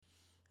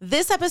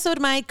This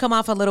episode might come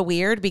off a little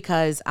weird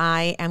because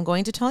I am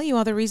going to tell you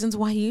all the reasons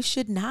why you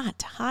should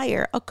not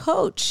hire a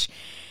coach.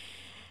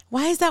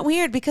 Why is that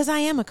weird? Because I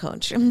am a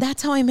coach.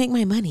 That's how I make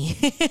my money.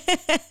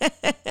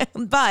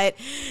 But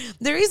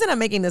the reason I'm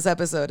making this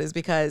episode is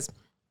because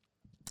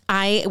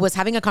I was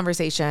having a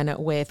conversation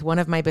with one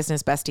of my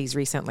business besties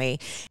recently,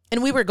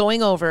 and we were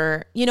going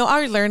over,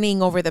 our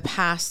learning over the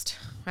past,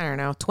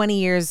 20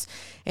 years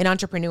in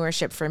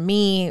entrepreneurship for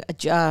me.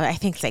 I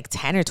think it's like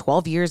 10 or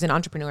 12 years in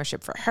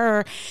entrepreneurship for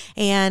her.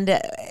 And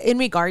in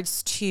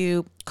regards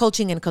to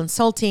coaching and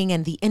consulting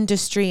and the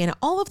industry and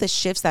all of the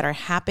shifts that are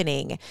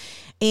happening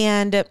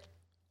and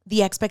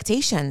the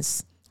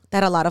expectations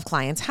that a lot of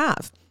clients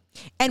have.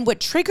 And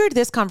what triggered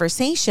this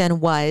conversation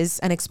was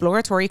an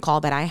exploratory call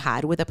that I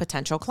had with a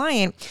potential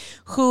client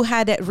who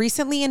had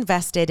recently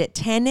invested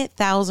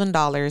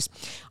 $10,000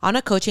 on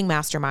a coaching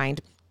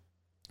mastermind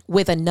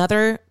with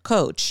another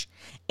coach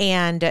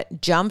and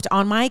jumped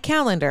on my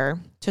calendar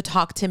to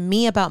talk to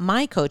me about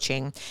my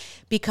coaching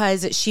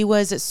because she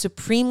was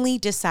supremely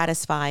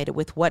dissatisfied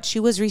with what she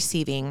was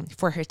receiving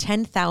for her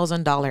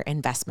 $10,000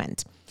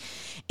 investment.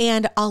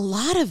 And a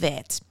lot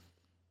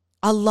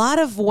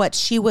of what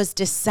she was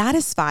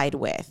dissatisfied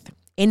with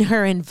in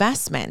her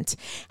investment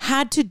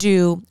had to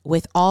do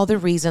with all the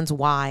reasons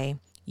why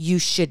you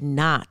should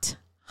not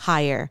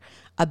hire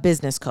a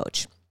business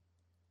coach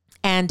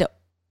and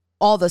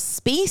all the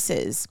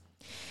spaces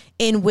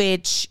in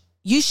which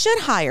you should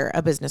hire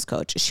a business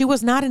coach. She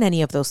was not in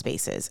any of those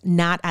spaces,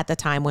 not at the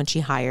time when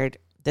she hired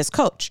this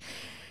coach.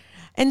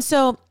 And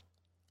so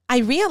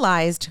I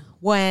realized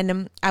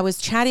when I was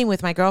chatting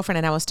with my girlfriend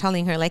and I was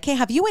telling her like, hey,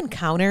 have you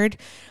encountered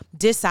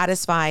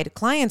dissatisfied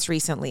clients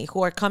recently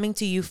who are coming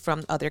to you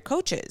from other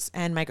coaches?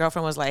 And my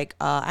girlfriend was like,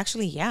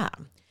 actually, yeah.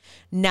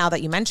 Now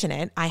that you mention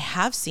it, I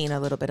have seen a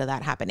little bit of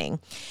that happening.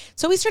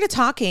 So we started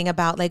talking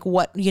about like,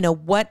 what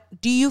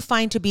do you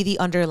find to be the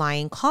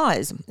underlying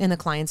cause in the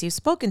clients you've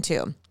spoken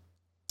to?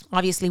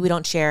 Obviously, we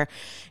don't share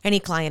any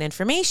client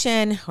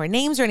information or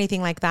names or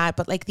anything like that,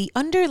 but like the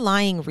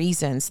underlying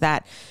reasons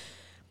that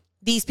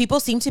these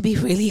people seem to be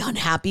really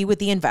unhappy with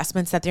the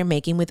investments that they're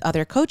making with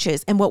other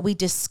coaches. And what we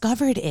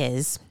discovered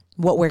is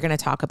what we're going to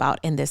talk about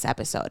in this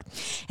episode.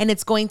 And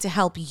it's going to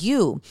help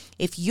you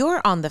if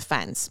you're on the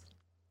fence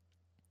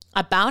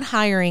about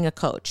hiring a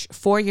coach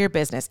for your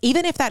business,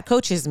 even if that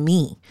coach is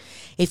me.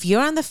 If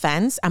you're on the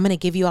fence, I'm going to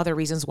give you all the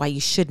reasons why you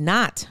should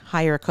not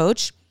hire a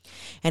coach.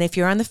 And if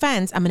you're on the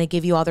fence, I'm going to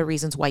give you all the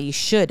reasons why you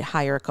should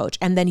hire a coach.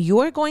 And then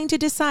you're going to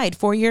decide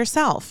for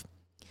yourself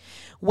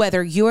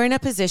whether you're in a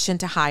position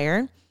to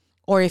hire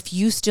or if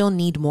you still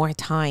need more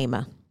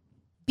time.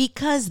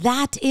 Because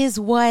that is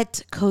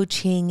what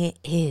coaching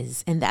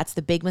is. And that's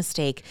the big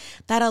mistake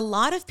that a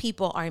lot of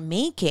people are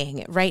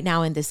making right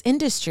now in this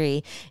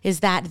industry,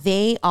 is that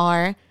they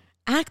are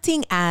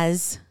acting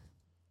as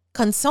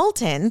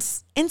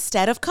consultants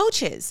instead of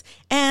coaches.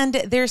 And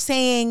they're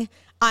saying,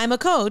 I'm a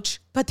coach,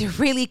 but they're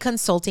really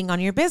consulting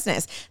on your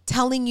business,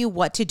 telling you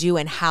what to do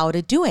and how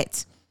to do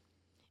it.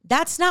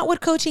 That's not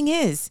what coaching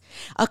is.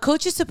 A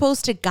coach is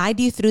supposed to guide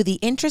you through the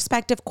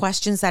introspective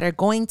questions that are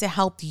going to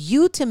help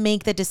you to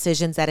make the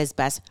decisions that is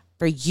best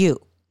for you.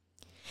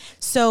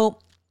 So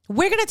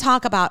we're going to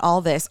talk about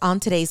all this on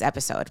today's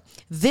episode.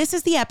 This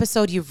is the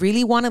episode you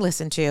really want to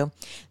listen to.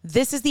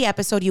 This is the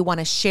episode you want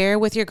to share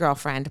with your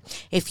girlfriend.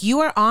 If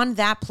you are in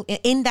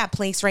that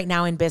place right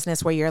now in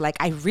business where you're like,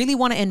 I really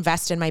want to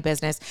invest in my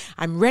business.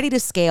 I'm ready to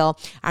scale.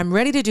 I'm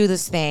ready to do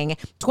this thing.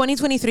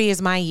 2023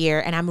 is my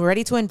year and I'm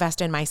ready to invest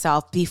in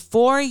myself.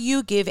 Before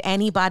you give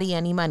anybody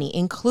any money,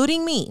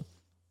 including me,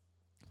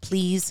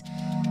 please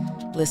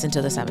listen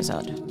to this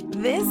episode.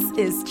 This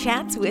is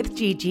Chats with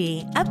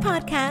Gigi, a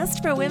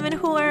podcast for women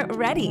who are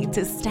ready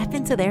to step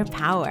into their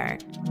power,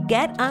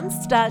 get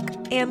unstuck,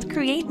 and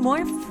create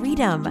more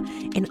freedom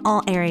in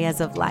all areas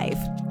of life.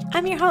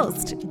 I'm your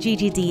host,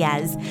 Gigi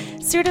Diaz,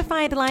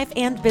 certified life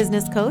and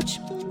business coach,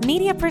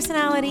 media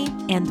personality,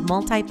 and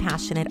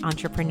multi-passionate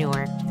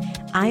entrepreneur.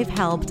 I've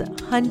helped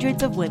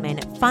hundreds of women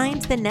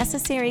find the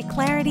necessary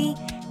clarity,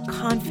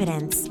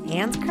 confidence,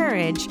 and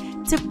courage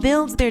to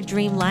build their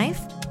dream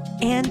life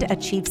and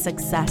achieve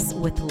success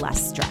with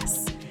less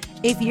stress.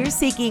 If you're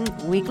seeking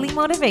weekly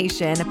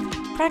motivation,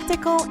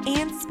 practical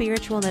and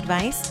spiritual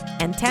advice,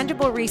 and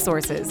tangible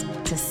resources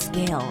to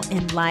scale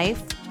in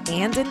life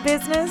and in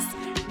business,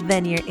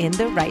 then you're in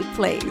the right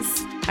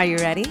place. Are you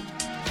ready?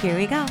 Here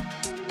we go.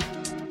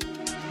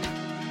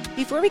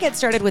 Before we get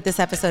started with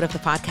this episode of the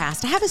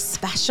podcast, I have a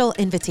special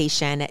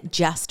invitation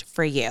just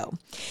for you.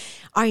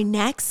 Our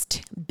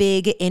next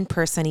big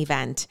in-person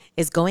event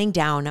is going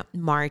down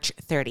March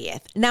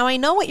 30th. Now, I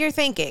know what you're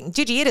thinking.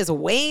 Gigi, it is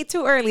way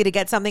too early to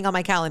get something on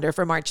my calendar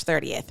for March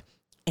 30th.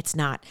 It's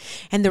not.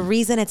 And the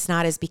reason it's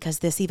not is because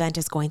this event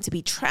is going to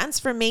be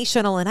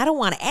transformational and I don't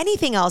want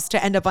anything else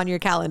to end up on your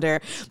calendar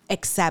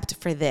except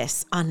for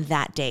this on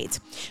that date.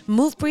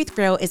 Move, Breathe,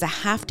 Grow is a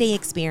half-day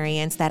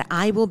experience that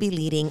I will be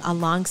leading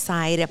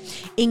alongside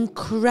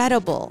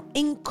incredible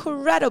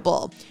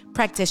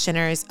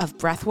practitioners of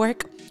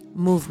breathwork,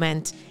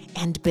 movement,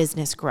 and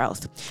business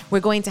growth. We're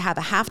going to have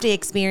a half-day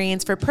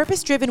experience for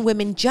purpose-driven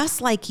women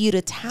just like you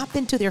to tap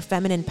into their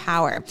feminine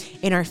power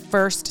in our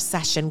first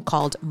session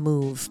called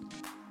Move,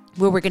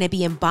 where we're going to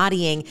be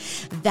embodying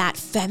that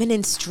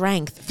feminine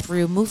strength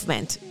through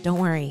movement. Don't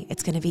worry,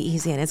 it's going to be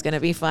easy and it's going to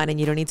be fun and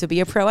you don't need to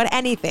be a pro at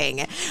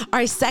anything.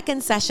 Our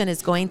second session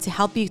is going to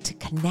help you to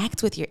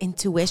connect with your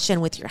intuition,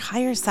 with your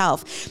higher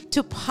self,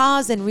 to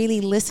pause and really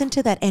listen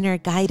to that inner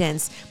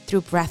guidance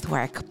through breath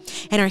work.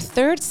 And our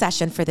third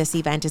session for this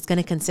event is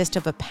going to consist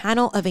of a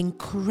panel of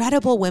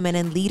incredible women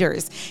and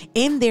leaders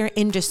in their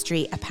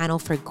industry, a panel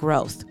for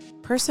growth,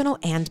 personal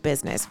and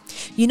business.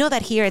 You know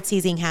that here at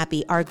Seizing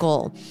Happy, our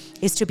goal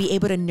is to be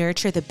able to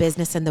nurture the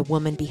business and the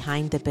woman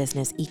behind the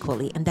business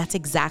equally. And that's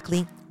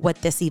exactly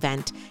what this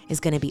event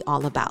is going to be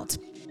all about.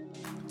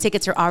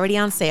 Tickets are already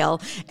on sale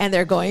and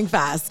they're going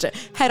fast.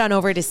 Head on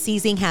over to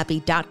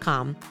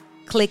seizinghappy.com,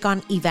 click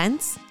on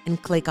events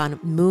and click on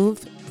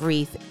Move,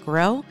 Breathe,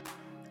 Grow.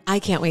 I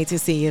can't wait to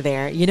see you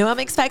there. You know, I'm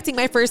expecting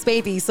my first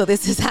baby, so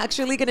this is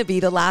actually going to be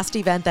the last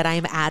event that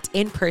I'm at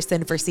in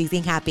person for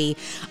Seizing Happy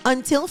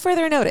until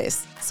further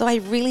notice. So I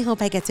really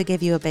hope I get to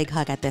give you a big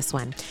hug at this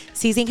one.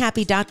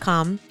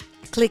 Seizinghappy.com,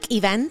 click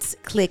events,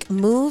 click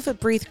Move,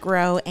 Breathe,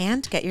 Grow,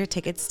 and get your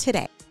tickets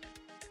today.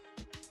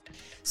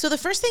 So the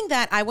first thing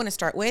that I want to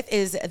start with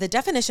is the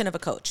definition of a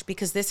coach,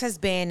 because this has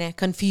been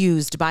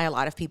confused by a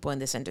lot of people in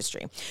this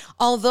industry.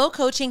 Although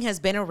coaching has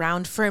been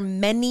around for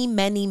many,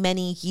 many,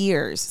 many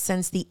years,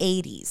 since the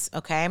 80s,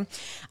 okay,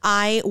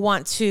 I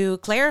want to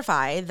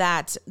clarify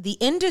that the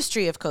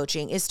industry of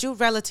coaching is still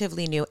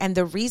relatively new. And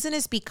the reason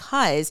is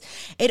because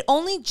it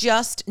only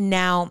just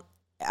now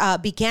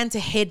began to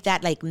hit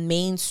that like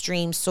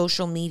mainstream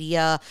social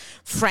media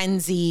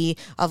frenzy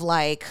of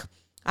like,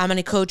 I'm going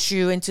to coach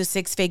you into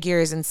 6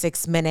 figures in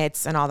 6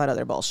 minutes and all that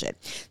other bullshit.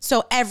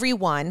 So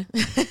everyone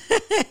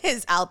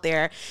is out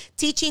there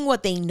teaching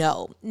what they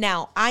know.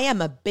 Now, I am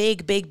a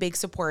big, big, big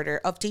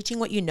supporter of teaching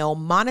what you know,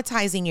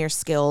 monetizing your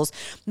skills,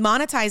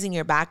 monetizing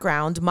your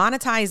background,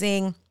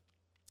 monetizing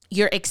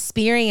your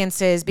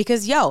experiences,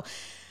 because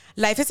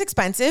life is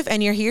expensive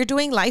and you're here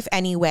doing life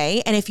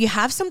anyway. And if you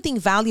have something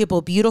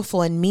valuable,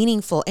 beautiful, and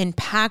meaningful,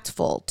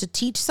 impactful to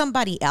teach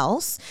somebody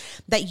else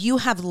that you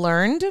have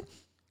learned,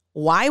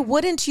 why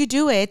wouldn't you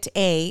do it?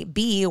 A,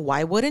 B,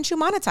 why wouldn't you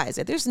monetize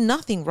it? There's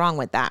nothing wrong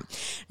with that.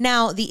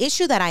 Now, the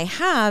issue that I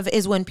have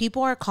is when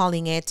people are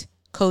calling it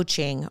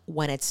coaching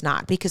when it's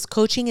not, because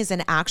coaching is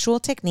an actual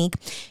technique.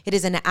 It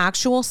is an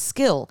actual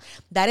skill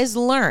that is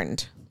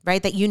learned,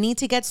 right? That you need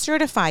to get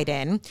certified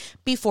in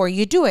before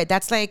you do it.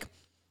 That's like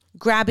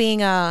grabbing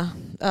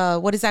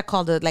what is that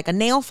called? Like a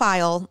nail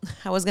file.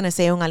 I was going to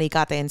say un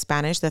alicate in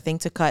Spanish, the thing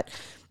to cut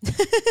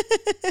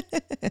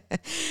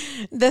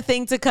the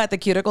thing to cut the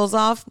cuticles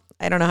off.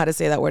 I don't know how to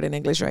say that word in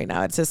English right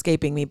now. It's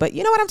escaping me, but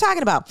you know what I'm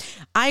talking about.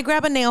 I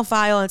grab a nail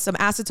file and some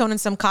acetone and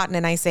some cotton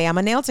and I say, I'm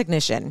a nail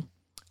technician.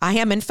 I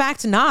am in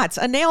fact not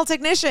a nail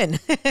technician.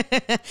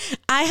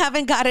 I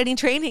haven't got any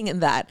training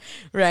in that,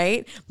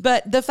 right?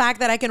 But the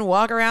fact that I can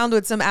walk around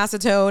with some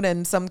acetone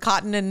and some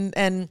cotton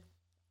and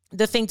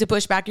the thing to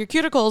push back your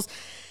cuticles,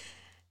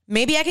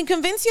 maybe I can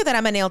convince you that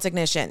I'm a nail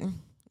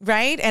technician.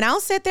 Right? And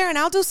I'll sit there and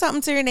I'll do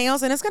something to your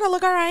nails and it's going to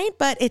look all right,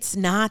 but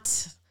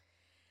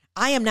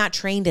I am not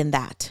trained in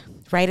that.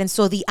 Right? And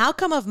so the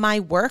outcome of my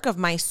work, of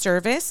my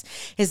service,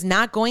 is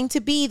not going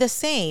to be the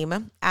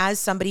same as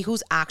somebody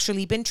who's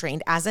actually been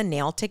trained as a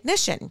nail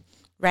technician.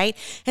 Right?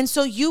 And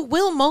so you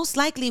will most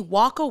likely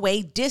walk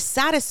away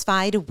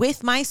dissatisfied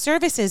with my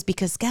services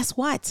because guess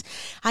what?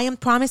 I am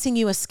promising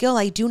you a skill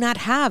I do not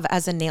have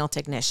as a nail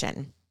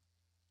technician.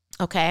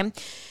 Okay?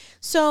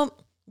 So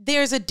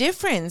there's a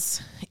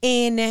difference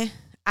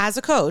as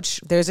a coach,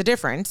 there's a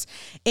difference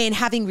in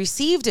having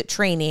received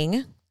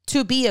training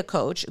to be a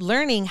coach,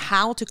 learning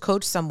how to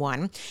coach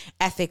someone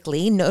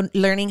ethically,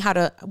 learning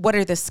what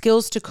are the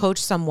skills to coach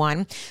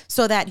someone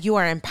so that you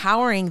are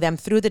empowering them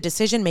through the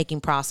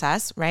decision-making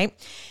process, right?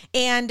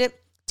 And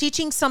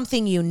teaching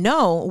something you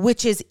know,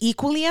 which is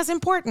equally as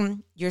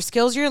important. Your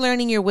skills, your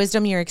learning, your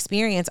wisdom, your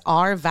experience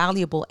are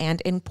valuable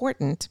and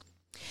important,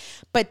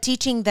 but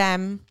teaching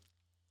them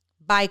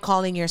by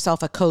calling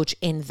yourself a coach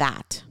in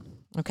that,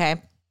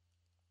 okay?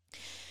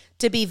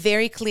 To be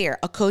very clear,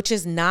 a coach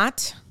is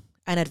not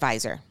an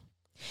advisor.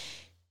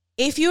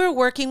 If you are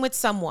working with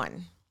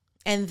someone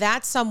and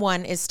that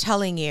someone is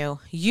telling you,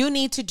 you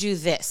need to do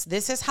this,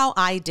 this is how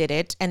I did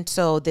it, and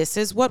so this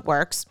is what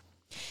works,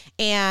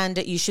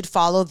 and you should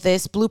follow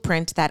this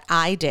blueprint that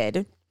I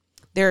did,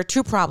 there are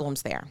 2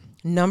 problems there.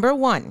 Number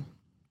 1,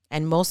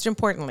 and most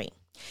importantly,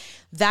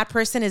 that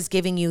person is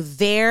giving you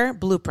their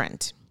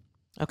blueprint.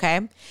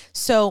 Okay.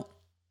 So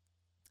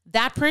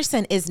that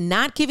person is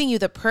not giving you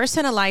the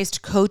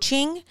personalized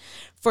coaching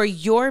for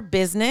your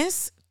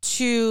business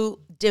to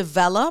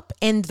develop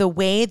in the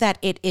way that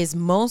it is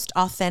most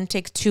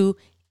authentic to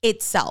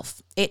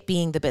itself, it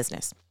being the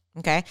business.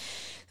 Okay.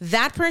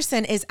 That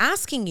person is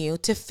asking you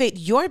to fit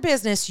your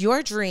business,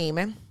 your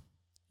dream,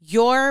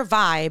 your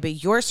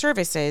vibe, your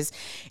services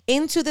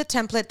into the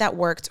template that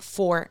worked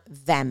for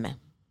them.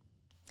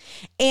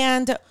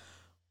 And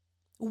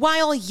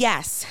while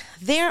yes,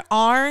 there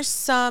are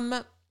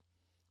some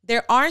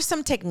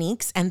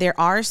techniques and there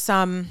are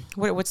some,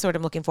 what's sort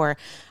of looking for,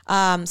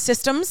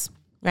 systems,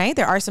 right?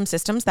 There are some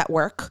systems that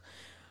work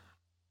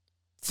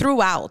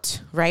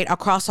throughout, right?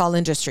 Across all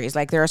industries.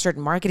 Like there are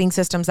certain marketing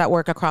systems that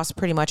work across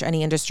pretty much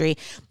any industry.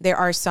 There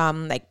are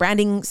some like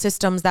branding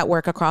systems that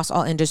work across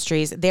all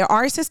industries. There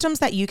are systems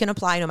that you can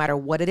apply no matter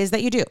what it is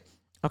that you do.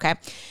 Okay.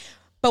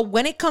 But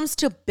when it comes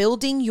to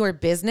building your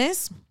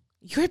business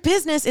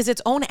is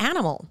its own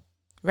animal,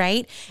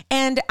 right?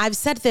 And I've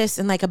said this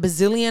in like a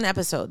bazillion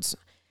episodes.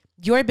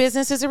 Your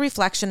business is a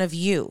reflection of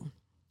you,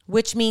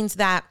 which means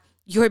that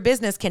your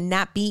business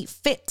cannot be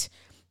fit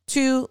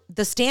to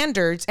the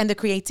standards and the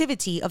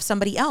creativity of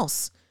somebody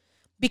else.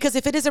 Because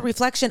if it is a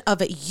reflection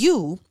of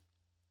you,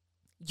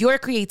 your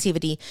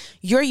creativity,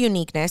 your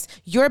uniqueness,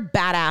 your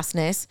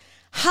badassness,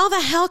 how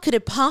the hell could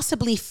it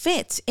possibly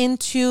fit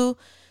into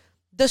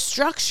the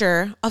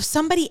structure of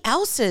somebody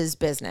else's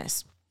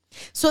business?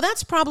 So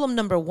that's problem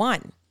number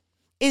one,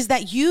 is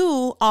that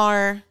you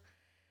are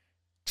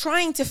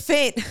trying to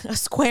fit a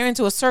square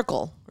into a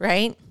circle,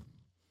 right?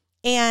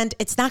 And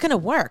it's not going to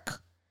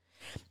work.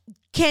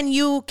 Can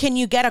you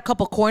get a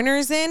couple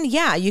corners in?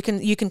 Yeah, you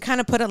can kind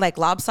of put it like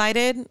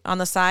lopsided on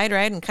the side,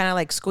 right? And kind of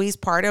like squeeze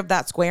part of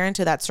that square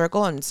into that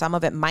circle, and some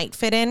of it might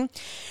fit in,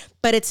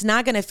 but it's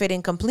not going to fit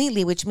in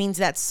completely, which means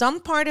that some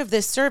part of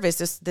this service,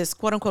 this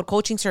quote unquote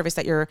coaching service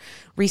that you're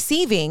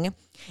receiving,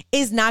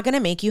 is not going to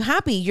make you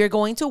happy. You're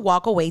going to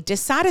walk away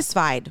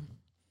dissatisfied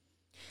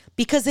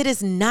because it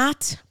is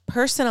not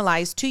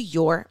personalized to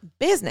your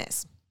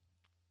business.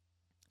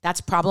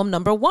 That's problem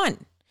number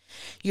one.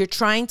 You're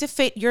trying to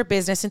fit your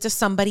business into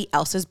somebody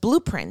else's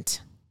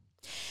blueprint.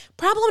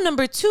 Problem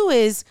number two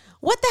is,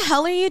 what the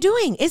hell are you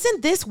doing?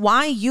 Isn't this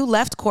why you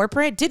left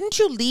corporate? Didn't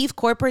you leave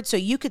corporate so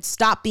you could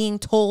stop being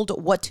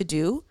told what to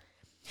do?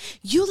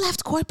 You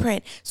left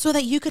corporate so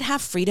that you could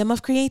have freedom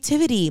of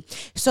creativity,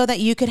 so that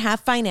you could have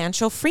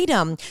financial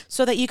freedom,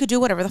 so that you could do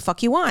whatever the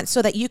fuck you want,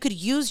 so that you could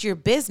use your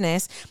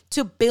business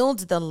to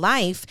build the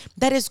life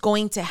that is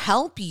going to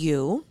help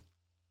you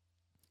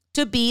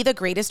to be the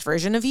greatest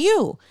version of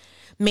you.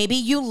 Maybe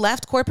you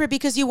left corporate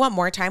because you want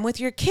more time with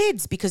your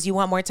kids, because you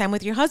want more time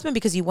with your husband,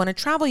 because you want to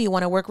travel, you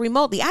want to work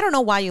remotely. I don't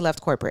know why you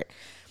left corporate.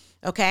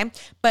 Okay.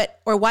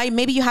 Or why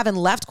maybe you haven't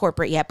left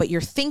corporate yet, but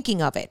you're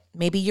thinking of it.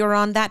 Maybe you're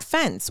on that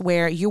fence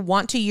where you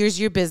want to use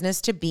your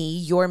business to be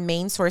your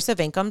main source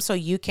of income so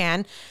you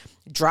can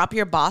drop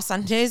your boss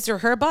on his or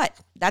her butt.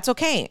 That's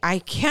okay. I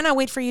cannot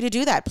wait for you to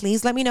do that.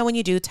 Please let me know when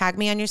you do. Tag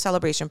me on your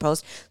celebration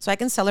post so I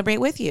can celebrate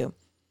with you.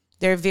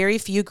 There are very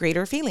few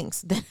greater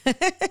feelings.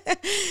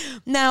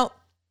 Now,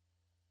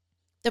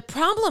 the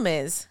problem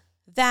is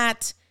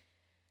that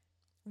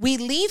we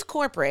leave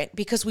corporate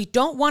because we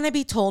don't want to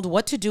be told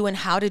what to do and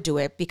how to do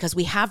it, because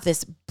we have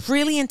this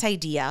brilliant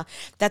idea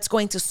that's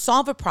going to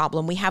solve a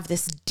problem. We have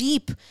this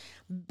deep,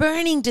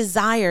 burning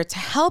desire to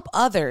help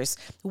others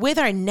with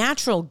our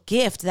natural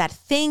gift, that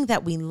thing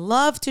that we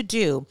love to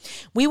do.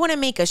 We want to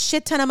make a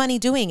shit ton of money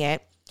doing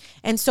it.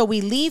 And so we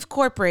leave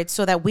corporate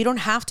so that we don't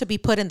have to be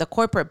put in the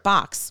corporate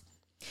box.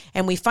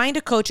 And we find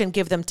a coach and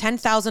give them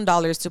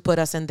 $10,000 to put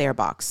us in their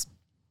box.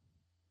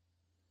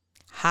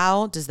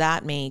 How does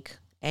that make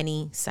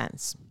any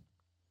sense?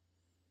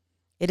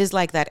 It is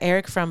like that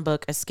Eric Fromm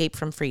book, Escape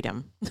from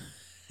Freedom.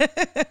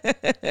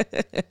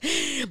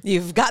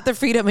 You've got the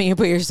freedom and you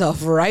put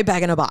yourself right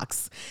back in a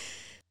box.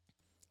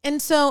 And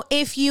so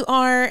if you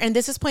are, and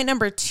this is point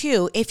number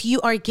two, if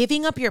you are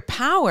giving up your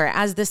power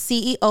as the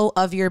CEO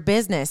of your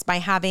business by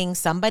having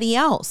somebody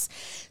else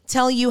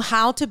tell you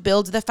how to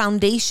build the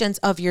foundations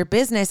of your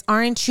business,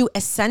 aren't you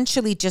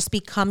essentially just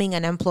becoming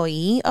an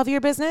employee of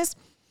your business?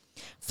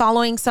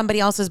 Following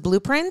somebody else's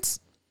blueprints?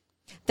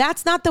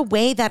 That's not the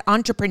way that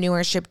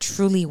entrepreneurship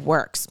truly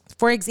works.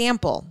 For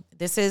example,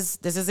 this is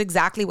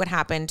exactly what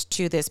happened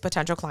to this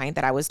potential client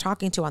that I was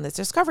talking to on this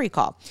discovery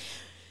call.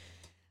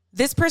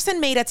 This person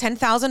made a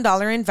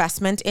 $10,000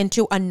 investment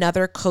into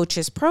another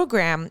coach's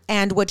program.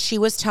 And what she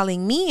was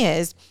telling me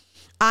is,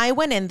 I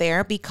went in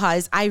there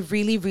because I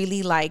really,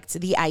 really liked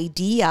the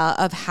idea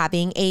of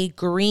having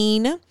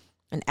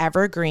an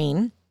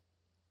evergreen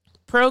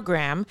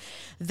program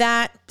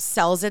that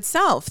sells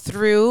itself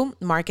through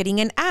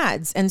marketing and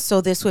ads. And so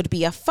this would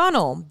be a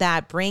funnel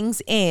that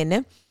brings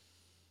in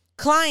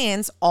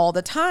clients all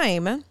the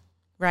time,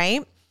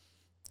 right?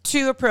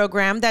 To a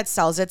program that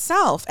sells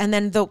itself. And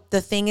then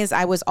the thing is,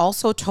 I was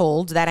also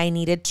told that I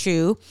needed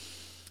to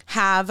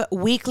have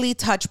weekly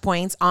touch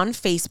points on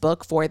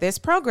Facebook for this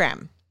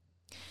program.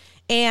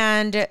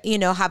 And,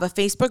 have a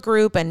Facebook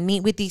group and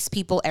meet with these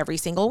people every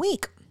single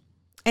week.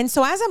 And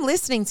so as I'm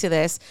listening to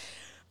this,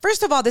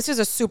 first of all, this is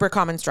a super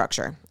common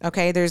structure,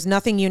 okay? There's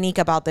nothing unique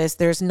about this.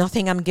 There's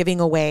nothing I'm giving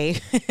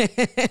away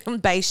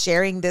by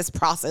sharing this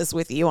process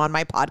with you on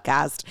my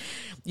podcast.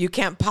 You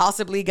can't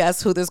possibly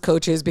guess who this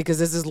coach is, because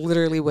this is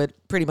literally what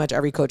pretty much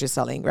every coach is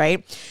selling,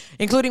 right?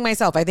 Including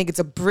myself. I think it's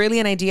a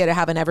brilliant idea to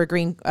have an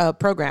evergreen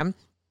program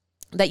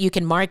that you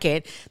can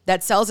market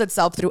that sells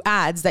itself through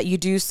ads, that you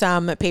do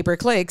some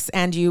pay-per-clicks,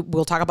 and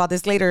we'll talk about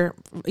this later,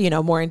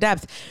 more in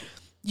depth.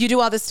 you do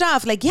all this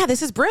stuff like, yeah,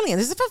 this is brilliant.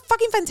 This is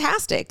fucking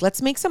fantastic.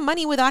 Let's make some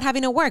money without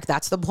having to work.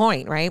 That's the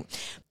point, right?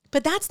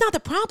 But that's not the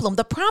problem.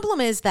 The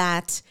problem is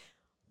that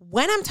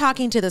when I'm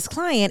talking to this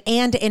client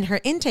and in her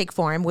intake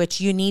form,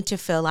 which you need to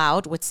fill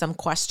out with some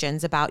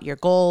questions about your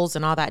goals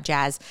and all that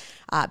jazz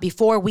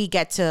before we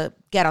get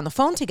on the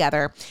phone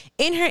together,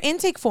 in her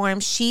intake form,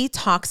 she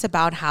talks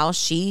about how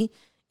she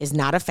is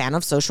not a fan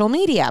of social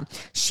media.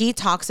 She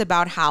talks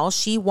about how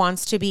she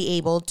wants to be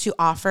able to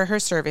offer her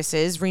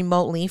services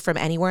remotely from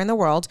anywhere in the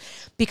world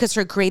because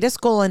her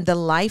greatest goal in the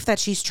life that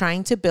she's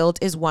trying to build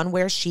is one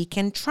where she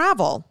can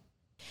travel.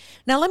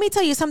 Now, let me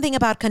tell you something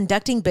about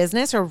conducting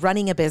business or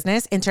running a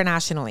business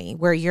internationally,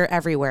 where you're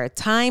everywhere.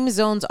 Time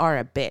zones are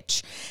a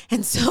bitch.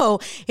 And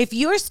so if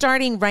you're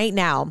starting right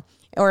now,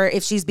 or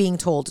if she's being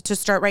told to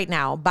start right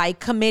now by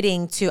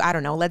committing to, I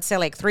don't know, let's say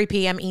like 3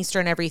 p.m.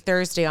 Eastern every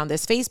Thursday on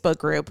this Facebook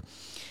group,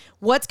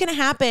 what's going to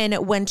happen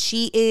when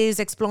she is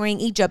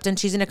exploring Egypt and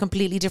she's in a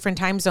completely different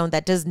time zone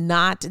that is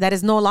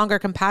no longer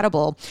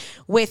compatible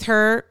with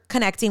her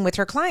connecting with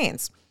her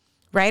clients,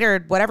 right?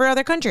 Or whatever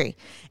other country.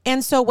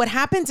 And so what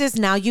happens is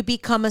now you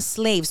become a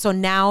slave. So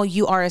now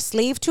you are a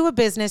slave to a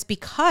business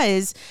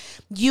because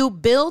you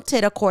built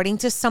it according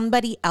to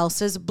somebody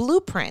else's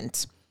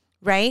blueprint,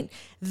 right?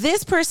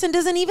 This person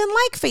doesn't even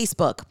like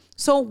Facebook.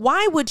 So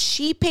why would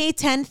she pay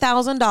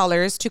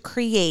 $10,000 to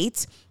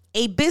create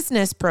a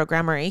business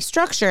program or a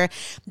structure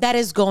that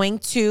is going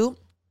to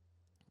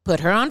put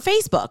her on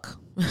Facebook?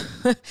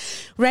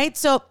 Right?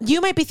 So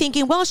you might be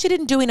thinking, well, she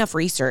didn't do enough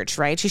research,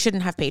 right? She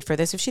shouldn't have paid for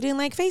this if she didn't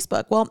like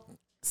Facebook. Well,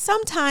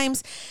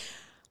 sometimes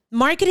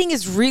marketing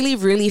is really,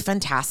 really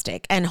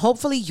fantastic. And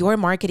hopefully your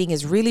marketing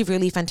is really,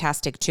 really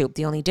fantastic too.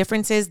 The only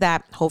difference is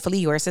that hopefully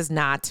yours is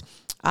not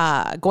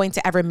going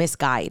to ever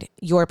misguide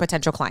your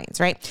potential clients,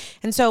 right?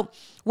 And so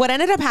what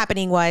ended up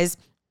happening was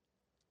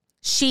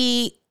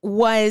she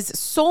was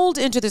sold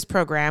into this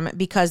program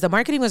because the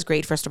marketing was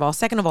great, first of all.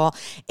 Second of all,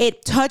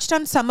 it touched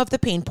on some of the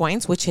pain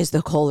points, which is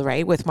the goal,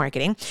 right, with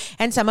marketing.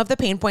 And some of the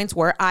pain points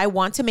were, I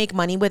want to make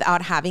money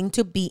without having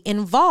to be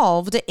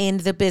involved in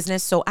the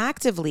business so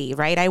actively,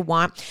 right? I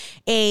want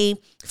a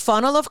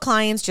funnel of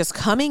clients just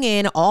coming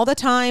in all the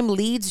time,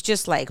 leads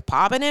just like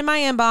popping in my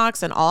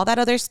inbox and all that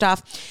other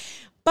stuff.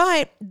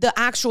 But the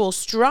actual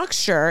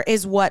structure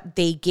is what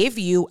they give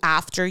you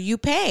after you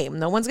pay.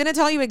 No one's going to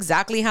tell you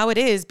exactly how it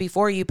is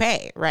before you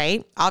pay,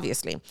 right?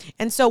 Obviously.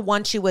 And so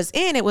once she was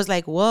in, it was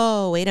like,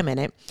 whoa, wait a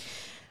minute.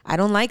 I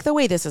don't like the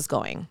way this is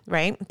going,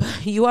 right?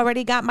 You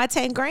already got my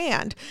 10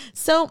 grand.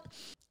 So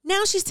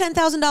now she's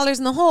 $10,000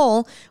 in the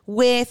hole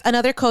with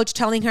another coach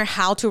telling her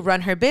how to run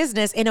her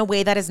business in a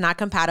way that is not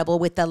compatible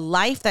with the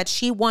life that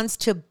she wants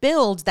to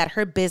build, that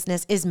her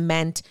business is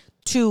meant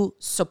to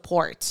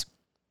support.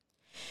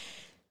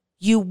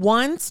 You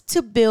want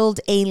to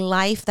build a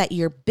life that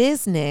your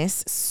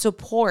business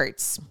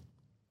supports.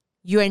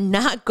 You are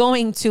not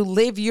going to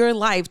live your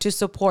life to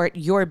support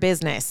your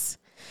business.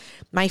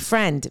 My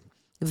friend,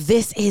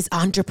 this is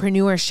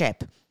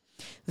entrepreneurship.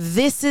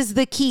 This is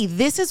the key.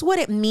 This is what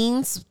it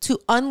means to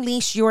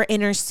unleash your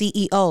inner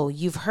CEO.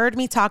 You've heard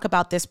me talk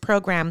about this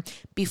program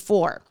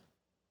before.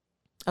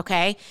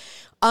 Okay?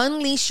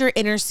 Unleash your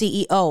inner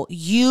CEO.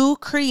 You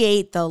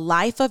create the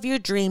life of your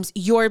dreams.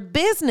 Your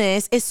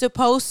business is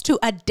supposed to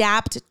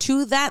adapt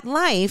to that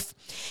life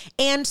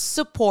and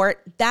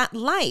support that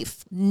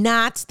life,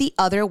 not the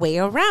other way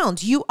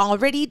around. You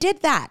already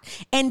did that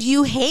and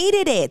you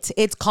hated it.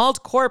 It's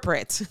called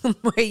corporate,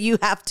 where you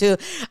have to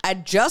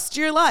adjust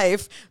your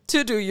life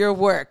to do your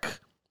work.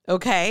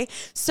 Okay?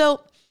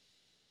 So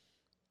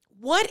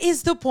what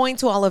is the point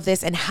to all of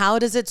this, and how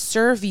does it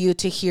serve you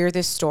to hear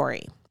this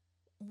story?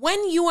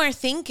 When you are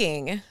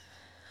thinking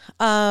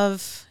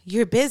of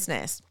your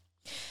business,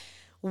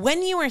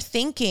 when you are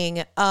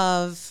thinking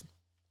of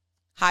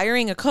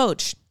hiring a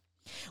coach,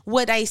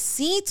 what I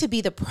see to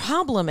be the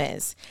problem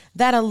is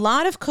that a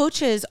lot of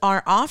coaches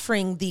are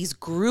offering these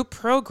group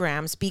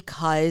programs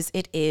because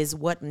it is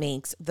what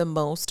makes the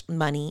most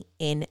money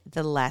in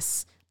the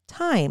less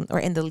time, or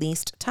in the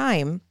least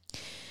time.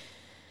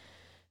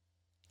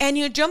 And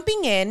you're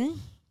jumping in,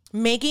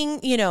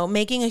 making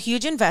a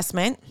huge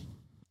investment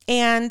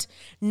and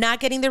not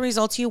getting the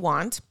results you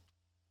want.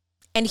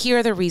 And here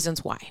are the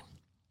reasons why.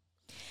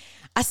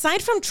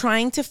 Aside from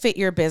trying to fit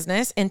your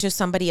business into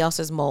somebody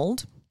else's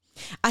mold,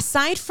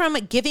 aside from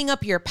giving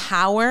up your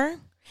power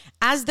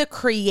as the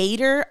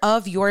creator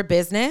of your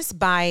business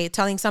by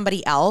telling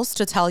somebody else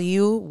to tell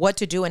you what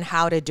to do and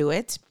how to do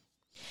it,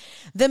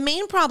 the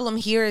main problem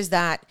here is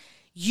that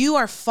you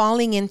are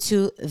falling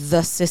into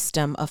the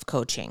system of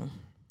coaching.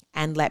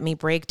 And let me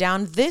break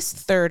down this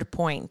third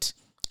point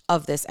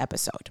of this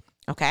episode.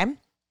 Okay.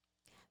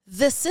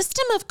 The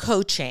system of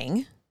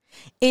coaching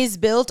is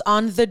built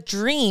on the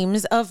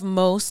dreams of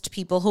most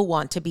people who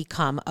want to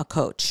become a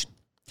coach.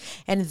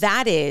 And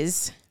that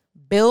is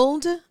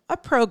build a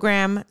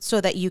program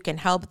so that you can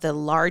help the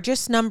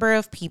largest number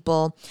of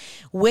people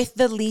with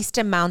the least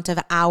amount of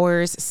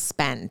hours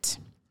spent.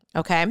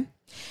 Okay.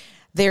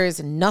 There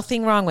is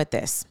nothing wrong with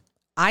this.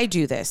 I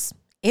do this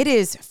It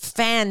is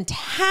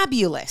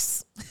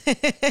fantabulous.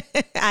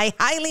 I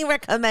highly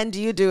recommend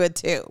you do it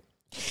too.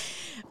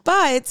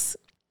 But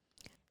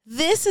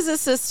this is a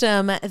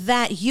system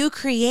that you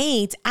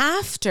create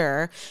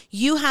after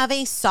you have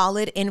a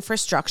solid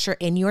infrastructure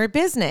in your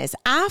business,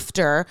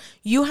 after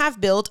you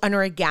have built an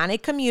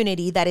organic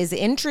community that is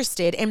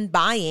interested in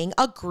buying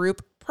a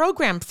group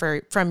program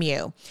from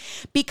you.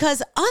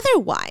 Because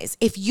otherwise,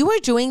 if you are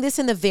doing this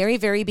in the very,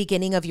 very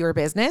beginning of your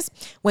business,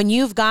 when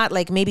you've got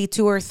like maybe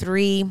 2 or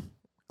 3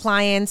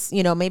 clients,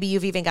 maybe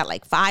you've even got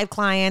like 5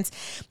 clients.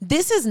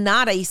 This is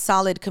not a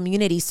solid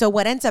community. So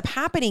what ends up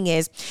happening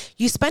is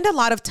you spend a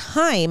lot of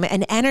time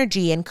and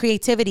energy and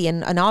creativity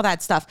and all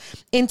that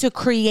stuff into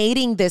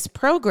creating this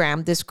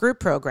program, this group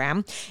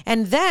program.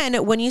 And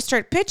then when you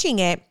start pitching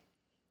it,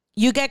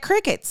 you get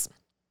crickets.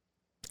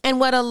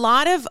 And what a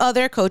lot of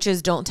other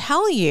coaches don't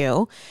tell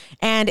you,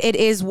 and it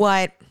is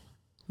what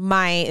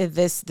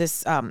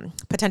this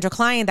potential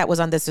client that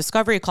was on this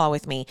discovery call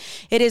with me,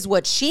 it is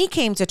what she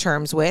came to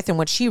terms with and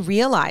what she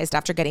realized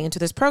after getting into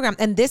this program.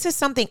 And this is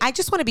something I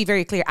just want to be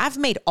very clear. I've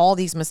made all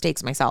these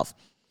mistakes myself.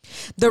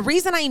 The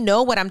reason I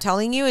know what I'm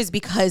telling you is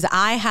because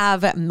I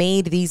have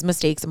made these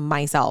mistakes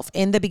myself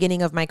in the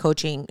beginning of my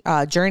coaching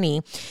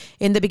journey,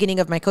 in the beginning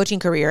of my coaching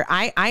career.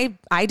 I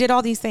did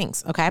all these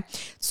things. Okay.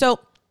 So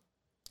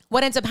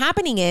what ends up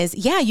happening is,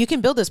 you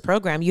can build this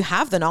program. You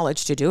have the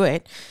knowledge to do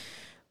it.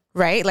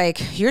 Right?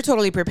 Like you're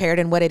totally prepared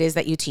in what it is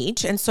that you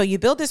teach. And so you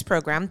build this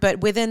program, but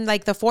within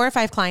like the 4 or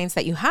 5 clients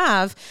that you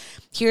have,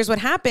 here's what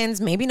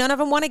happens. Maybe none of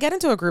them want to get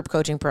into a group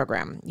coaching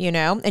program,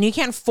 and you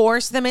can't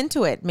force them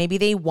into it. Maybe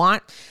they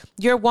want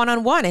your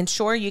one-on-one, and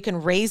sure, you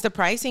can raise the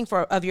pricing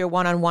of your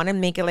one-on-one and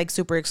make it like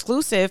super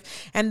exclusive.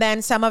 And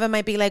then some of them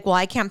might be like, well,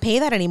 I can't pay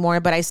that anymore,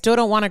 but I still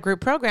don't want a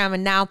group program.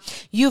 And now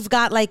you've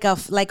got like a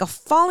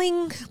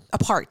falling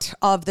apart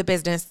of the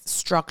business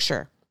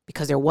structure,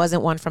 because there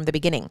wasn't one from the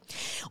beginning.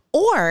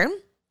 Or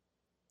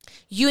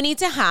you need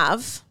to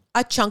have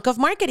a chunk of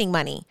marketing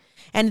money.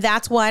 And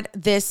that's what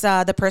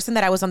the person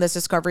that I was on this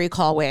discovery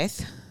call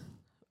with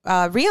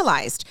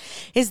realized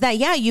is that,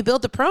 you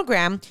build the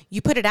program,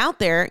 you put it out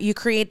there, you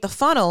create the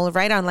funnel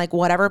right on like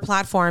whatever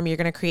platform you're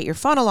going to create your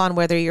funnel on,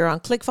 whether you're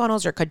on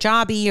ClickFunnels or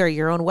Kajabi or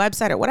your own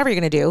website or whatever you're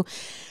going to do.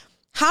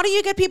 How do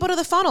you get people to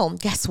the funnel?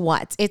 Guess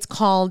what? It's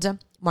called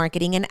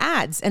marketing and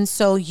ads. And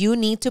so you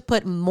need to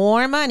put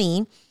more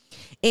money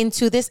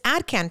into this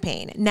ad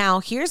campaign. Now,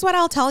 here's what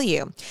I'll tell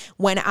you.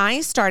 When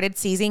I started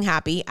Seizing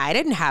Happy, I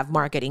didn't have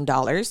marketing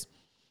dollars.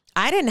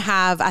 I didn't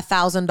have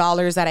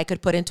 $1,000 that I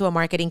could put into a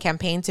marketing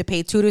campaign to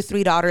pay $2 to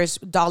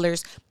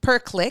 $3 per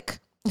click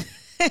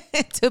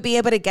to be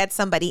able to get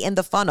somebody in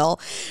the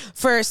funnel.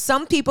 For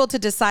some people to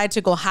decide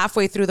to go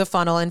halfway through the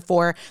funnel and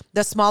for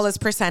the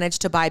smallest percentage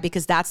to buy,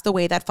 because that's the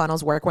way that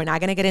funnels work. We're not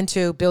going to get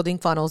into building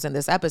funnels in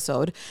this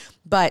episode,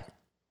 but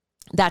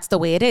that's the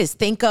way it is.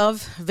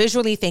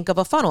 Visually think of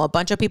a funnel. A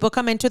bunch of people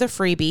come into the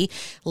freebie,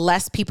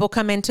 less people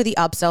come into the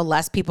upsell,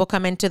 less people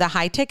come into the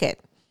high ticket,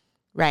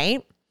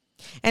 right?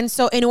 And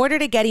so in order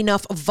to get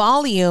enough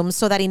volume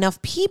so that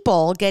enough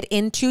people get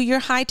into your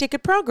high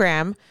ticket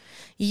program,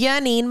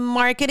 you need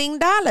marketing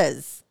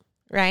dollars,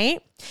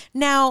 right?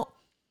 Now,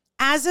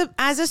 as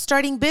a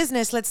starting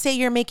business, let's say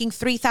you're making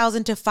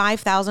 $3,000 to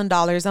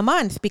 $5,000 a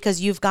month because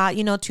you've got,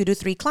 2 to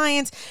 3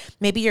 clients.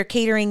 Maybe you're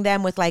catering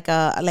them with like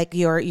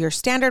your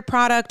standard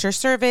product or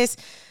service.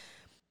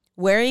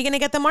 Where are you going to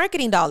get the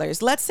marketing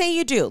dollars? Let's say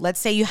you do. Let's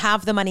say you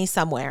have the money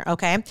somewhere,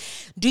 okay?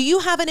 Do you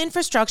have an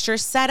infrastructure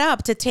set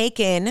up to take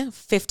in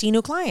 50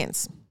 new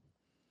clients?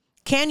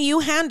 Can you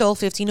handle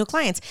 50 new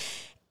clients?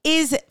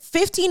 Is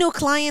 50 new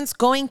clients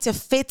going to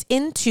fit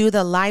into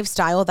the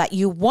lifestyle that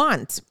you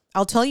want?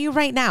 I'll tell you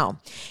right now,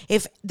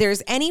 if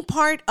there's any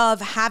part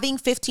of having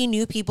 50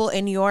 new people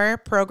in your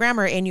program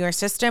or in your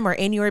system or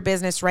in your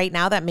business right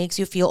now that makes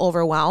you feel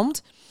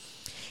overwhelmed,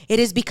 it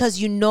is because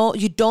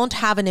you don't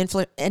have an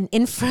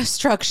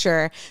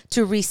infrastructure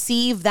to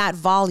receive that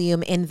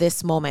volume in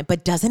this moment.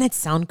 But doesn't it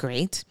sound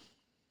great?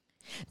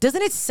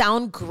 Doesn't it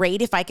sound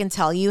great if I can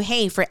tell you,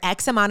 hey, for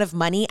X amount of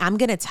money, I'm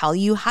going to tell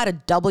you how to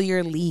double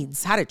your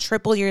leads, how to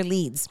triple your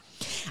leads.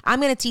 I'm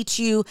going to teach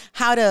you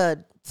how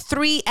to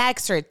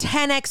 3X or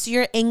 10X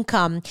your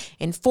income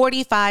in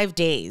 45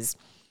 days.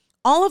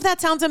 All of that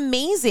sounds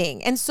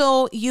amazing. And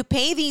so you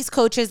pay these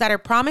coaches that are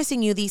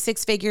promising you these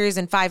 6 figures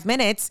in 5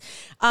 minutes,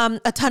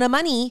 a ton of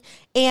money.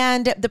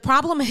 And the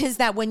problem is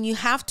that when you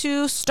have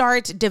to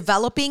start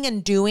developing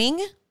and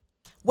doing,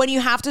 when you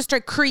have to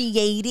start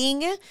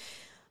creating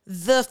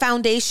the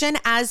foundation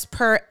as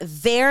per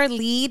their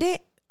lead,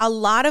 a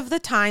lot of the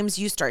times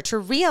you start to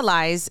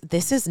realize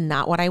this is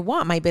not what I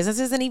want. My business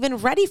isn't even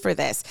ready for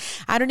this.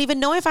 I don't even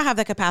know if I have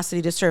the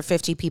capacity to serve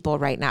 50 people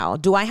right now.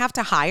 Do I have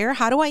to hire?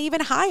 How do I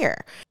even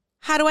hire?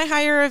 How do I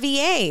hire a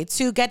VA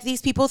to get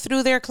these people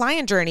through their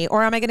client journey?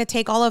 Or am I going to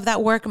take all of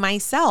that work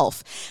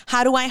myself?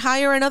 How do I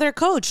hire another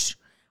coach?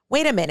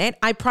 Wait a minute.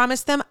 I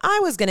promised them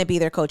I was going to be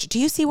their coach. Do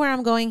you see where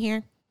I'm going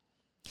here?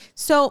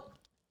 So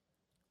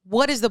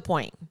what is the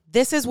point?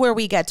 This is where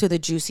we get to the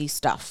juicy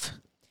stuff.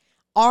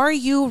 Are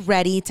you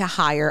ready to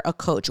hire a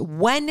coach?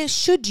 When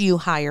should you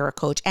hire a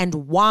coach?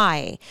 And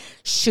why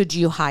should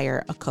you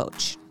hire a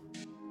coach?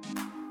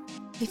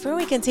 Before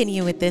we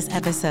continue with this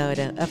episode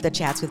of the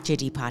Chats with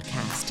Gigi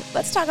podcast,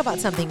 let's talk about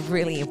something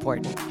really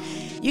important.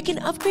 You can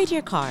upgrade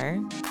your car,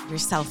 your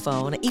cell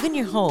phone, even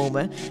your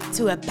home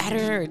to a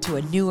better, to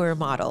a newer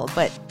model,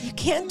 but you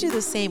can't do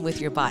the same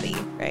with your body,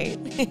 right?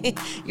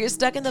 You're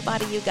stuck in the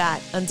body you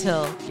got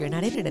until you're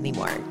not in it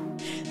anymore.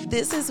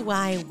 This is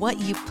why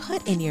what you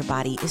put in your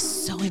body is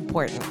so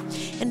important.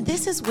 And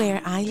this is where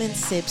Island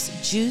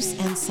Sips Juice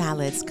and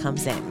Salads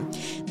comes in.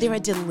 They're a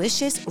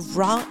delicious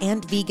raw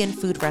and vegan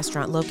food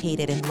restaurant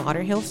located in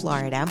Lauderhill,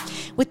 Florida,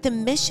 with the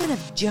mission of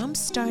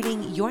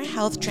jumpstarting your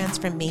health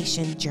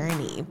transformation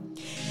journey.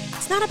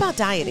 It's not about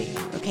dieting,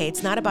 okay?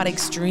 It's not about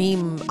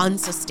extreme,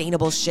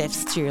 unsustainable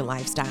shifts to your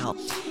lifestyle.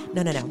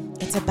 No.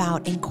 It's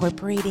about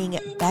incorporating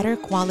better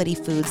quality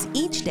foods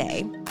each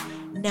day,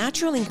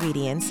 natural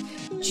ingredients,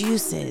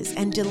 juices,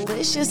 and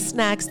delicious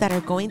snacks that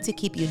are going to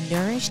keep you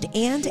nourished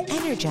and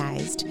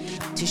energized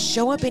to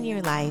show up in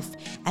your life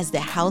as the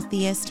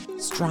healthiest,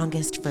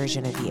 strongest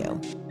version of you.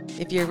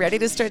 If you're ready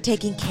to start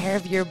taking care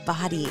of your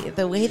body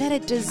the way that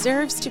it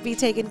deserves to be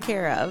taken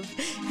care of,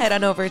 head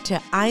on over to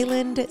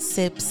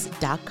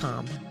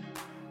islandsips.com.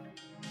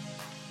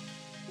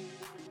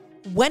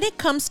 When it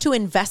comes to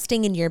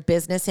investing in your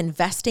business,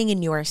 investing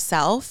in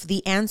yourself,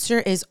 the answer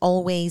is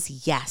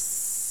always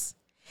yes.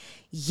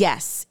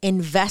 Yes,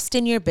 invest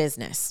in your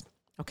business,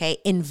 okay?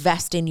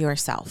 Invest in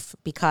yourself,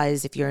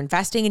 because if you're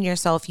investing in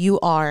yourself, you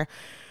are,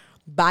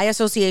 by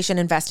association,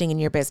 investing in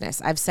your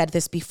business. I've said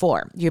this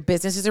before. Your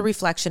business is a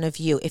reflection of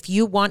you. If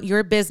you want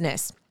your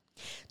business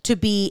to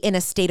be in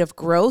a state of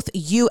growth,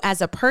 you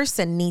as a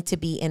person need to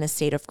be in a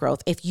state of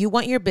growth. If you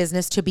want your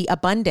business to be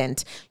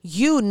abundant,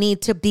 you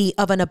need to be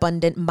of an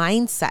abundant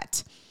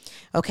mindset.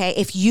 Okay,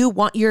 if you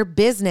want your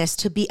business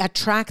to be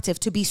attractive,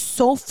 to be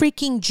so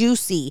freaking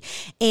juicy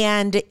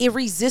and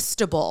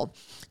irresistible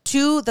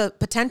to the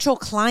potential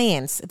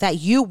clients that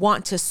you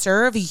want to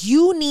serve,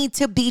 you need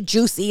to be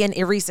juicy and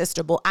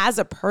irresistible as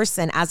a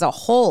person, as a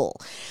whole,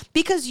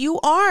 because you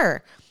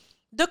are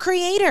the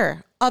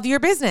creator of your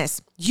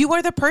business. You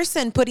are the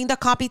person putting the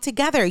copy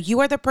together.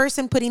 You are the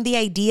person putting the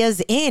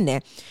ideas in,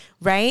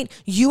 right?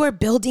 You are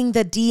building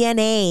the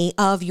DNA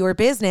of your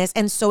business.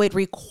 And so it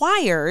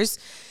requires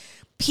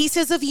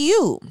pieces of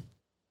you,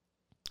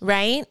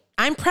 right?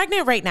 I'm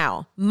pregnant right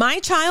now. My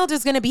child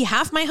is going to be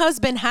half my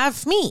husband,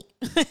 half me,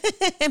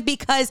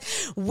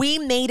 because we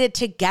made it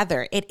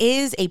together. It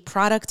is a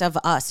product of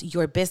us.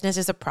 Your business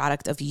is a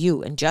product of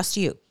you and just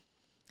you.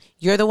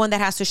 You're the one that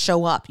has to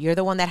show up. You're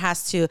the one that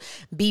has to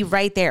be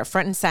right there,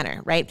 front and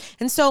center, right?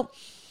 And so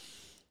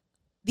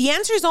the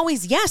answer is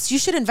always yes, you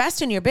should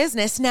invest in your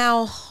business.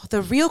 Now,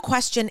 the real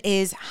question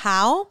is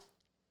how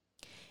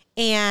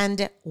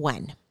and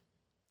when.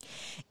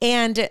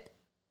 And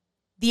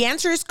the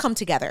answers come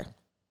together.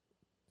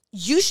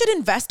 You should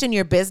invest in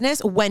your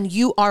business when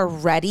you are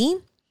ready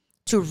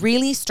to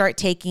really start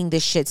taking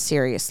this shit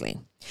seriously.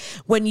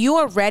 When you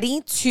are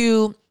ready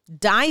to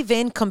dive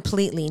in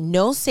completely,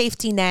 no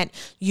safety net,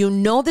 you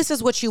know this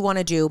is what you want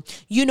to do.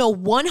 You know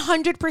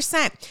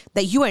 100%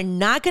 that you are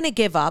not going to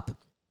give up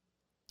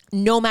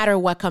no matter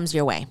what comes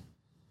your way.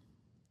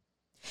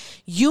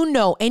 You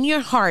know in your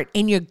heart,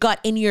 in your gut,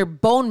 in your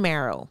bone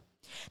marrow,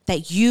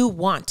 that you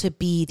want to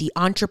be the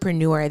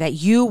entrepreneur, that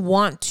you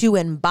want to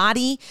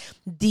embody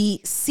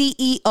the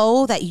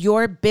CEO that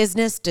your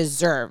business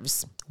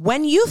deserves.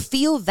 When you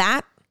feel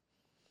that,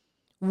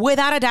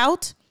 without a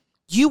doubt,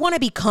 you want to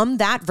become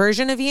that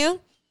version of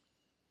you.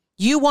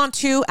 You want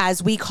to,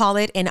 as we call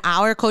it in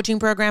our coaching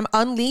program,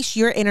 unleash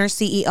your inner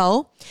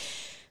CEO.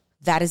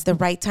 That is the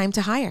right time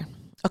to hire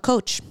a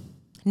coach.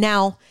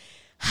 Now,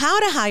 how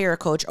to hire a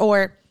coach,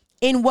 or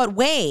in what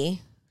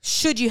way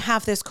should you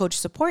have this coach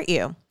support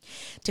you,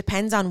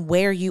 depends on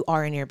where you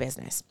are in your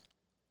business.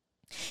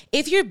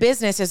 If your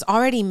business is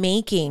already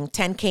making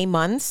 10K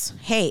months,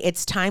 hey,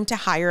 it's time to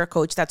hire a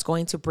coach that's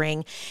going to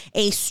bring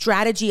a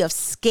strategy of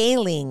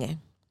scaling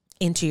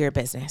into your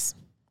business.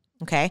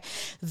 Okay.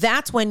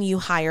 That's when you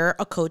hire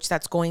a coach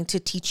that's going to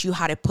teach you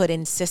how to put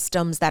in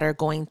systems that are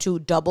going to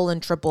double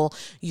and triple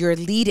your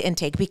lead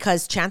intake,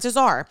 because chances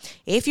are,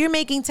 if you're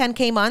making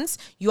 10K months,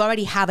 you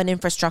already have an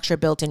infrastructure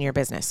built in your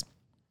business.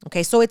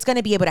 Okay, so it's going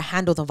to be able to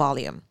handle the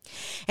volume.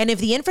 And if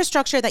the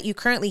infrastructure that you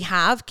currently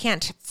have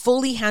can't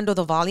fully handle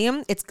the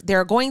volume,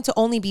 there are going to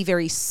only be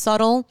very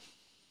subtle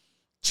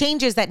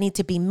changes that need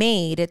to be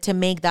made to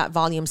make that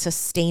volume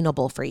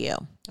sustainable for you.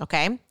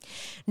 Okay.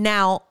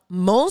 Now,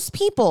 most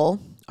people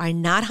are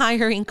not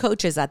hiring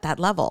coaches at that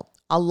level.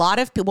 A lot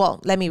of people, well,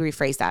 let me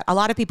rephrase that. A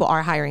lot of people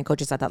are hiring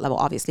coaches at that level,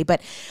 obviously,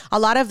 but a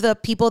lot of the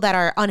people that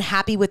are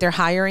unhappy with their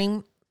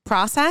hiring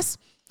process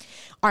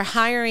are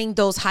hiring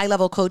those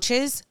high-level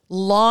coaches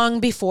long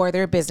before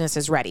their business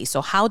is ready.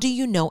 So how do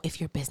you know if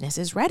your business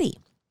is ready?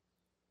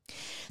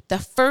 The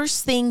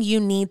first thing you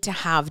need to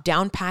have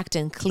down packed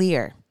and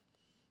clear,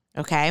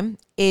 okay,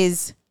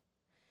 is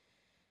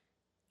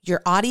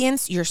your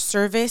audience, your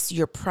service,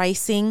 your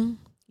pricing,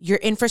 your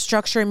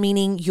infrastructure,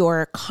 meaning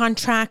your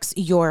contracts,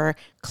 your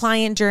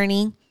client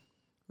journey,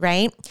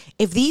 right?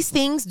 If these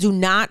things do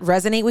not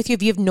resonate with you,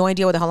 if you have no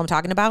idea what the hell I'm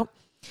talking about,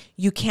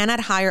 you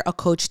cannot hire a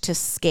coach to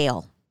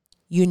scale.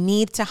 You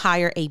need to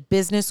hire a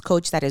business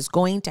coach that is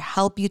going to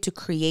help you to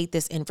create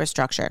this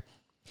infrastructure.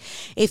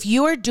 If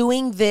you are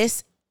doing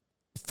this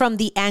from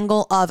the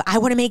angle of, I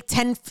want to make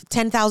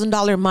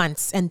 $10,000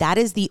 months, and that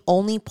is the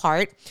only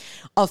part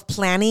of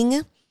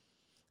planning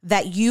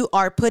that you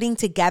are putting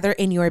together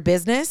in your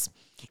business,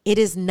 it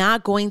is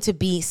not going to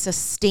be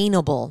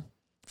sustainable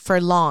for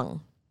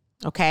long.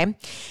 Okay.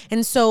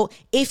 And so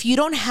if you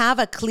don't have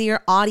a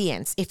clear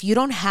audience, if you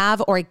don't have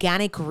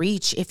organic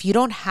reach, if you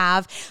don't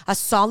have a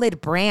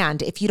solid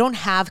brand, if you don't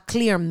have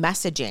clear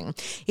messaging,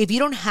 if you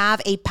don't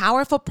have a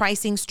powerful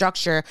pricing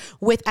structure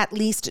with at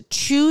least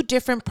 2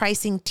 different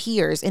pricing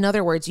tiers, in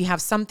other words, you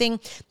have something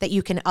that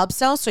you can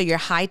upsell. So your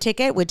high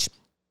ticket, which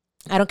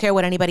I don't care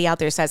what anybody out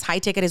there says. High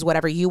ticket is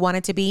whatever you want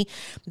it to be.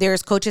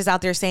 There's coaches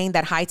out there saying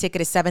that high ticket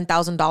is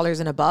 $7,000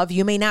 and above.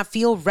 You may not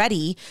feel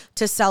ready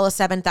to sell a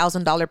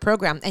 $7,000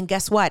 program. And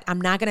guess what? I'm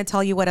not going to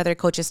tell you what other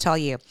coaches tell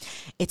you.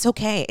 It's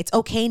okay. It's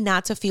okay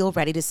not to feel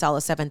ready to sell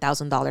a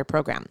 $7,000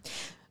 program.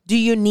 Do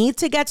you need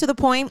to get to the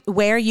point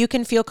where you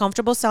can feel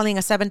comfortable selling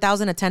a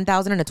 $7,000, a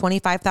 $10,000, and a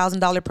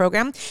 $25,000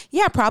 program?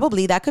 Yeah,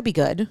 probably. That could be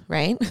good,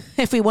 right?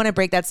 If we want to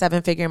break that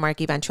 7-figure mark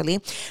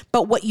eventually.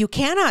 But what you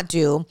cannot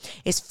do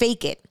is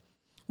fake it.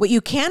 What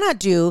you cannot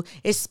do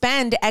is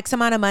spend X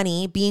amount of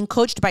money being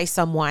coached by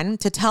someone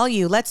to tell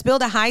you, let's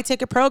build a high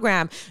ticket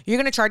program. You're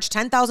going to charge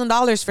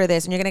 $10,000 for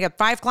this and you're going to get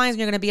 5 clients and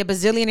you're going to be a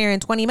bazillionaire in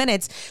 20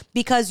 minutes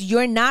because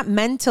you're not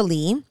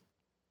mentally,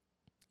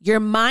 your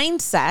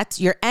mindset,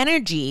 your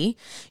energy,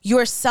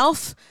 your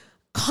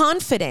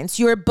self-confidence,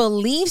 your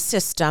belief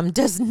system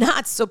does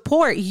not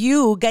support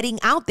you getting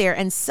out there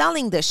and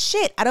selling the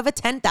shit out of a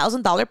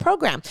 $10,000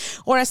 program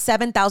or a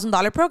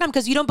 $7,000 program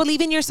because you don't believe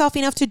in yourself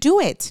enough to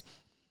do it.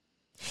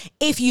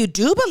 If you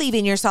do believe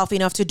in yourself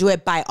enough to do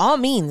it, by all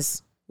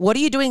means, what are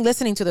you doing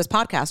listening to this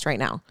podcast right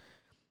now?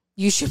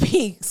 You should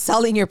be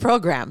selling your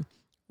program,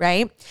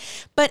 right?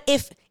 But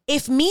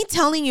if me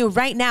telling you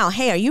right now,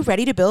 hey, are you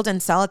ready to build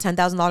and sell a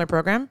 $10,000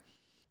 program?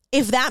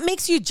 If that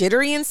makes you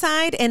jittery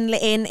inside and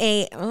in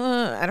a,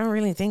 I don't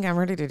really think I'm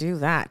ready to do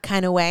that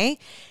kind of way,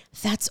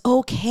 that's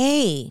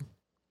okay.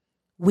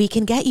 We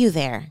can get you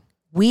there.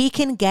 We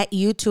can get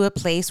you to a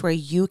place where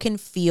you can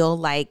feel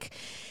like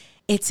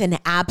it's an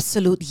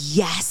absolute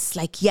yes.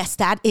 Like, yes,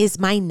 that is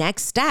my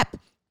next step.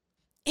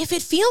 If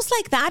it feels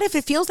like that, if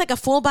it feels like a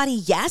full body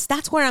yes,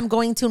 that's where I'm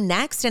going to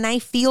next, and I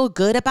feel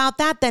good about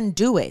that, then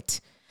do it.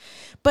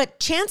 But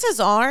chances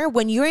are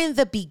when you're in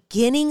the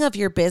beginning of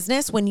your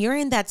business, when you're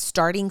in that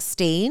starting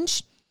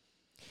stage,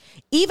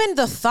 even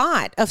the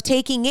thought of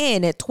taking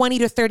in 20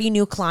 to 30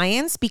 new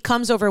clients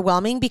becomes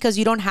overwhelming because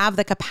you don't have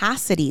the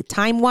capacity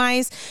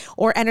time-wise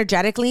or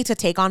energetically to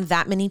take on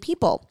that many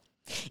people.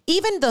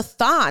 Even the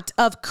thought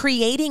of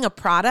creating a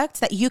product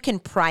that you can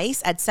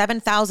price at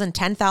 $7,000,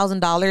 $10,000,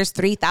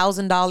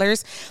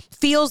 $3,000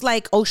 feels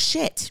like, oh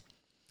shit,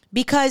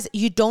 because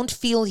you don't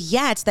feel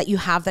yet that you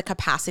have the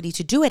capacity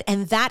to do it.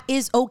 And that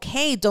is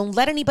okay. Don't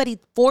let anybody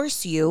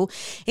force you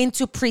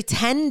into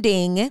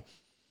pretending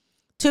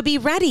to be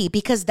ready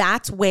because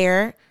that's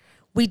where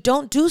we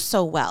don't do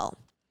so well.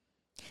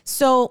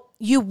 So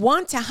you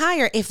want to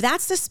hire, if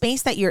that's the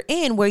space that you're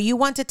in, where you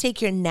want to take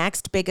your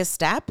next biggest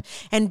step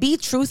and be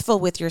truthful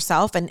with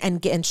yourself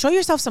and show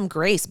yourself some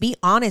grace, be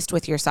honest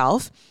with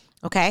yourself.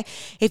 Okay.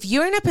 If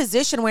you're in a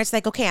position where it's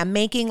like, okay, I'm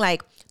making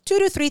like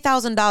 $2,000 to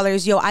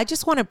 $3,000. Yo, I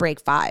just want to break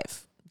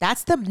 5.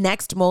 That's the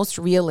next most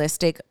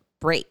realistic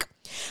break.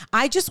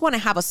 I just want to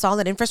have a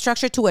solid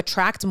infrastructure to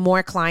attract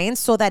more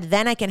clients so that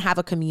then I can have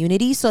a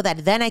community, so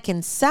that then I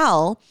can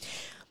sell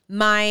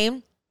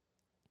my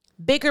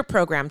bigger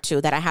program too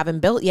that I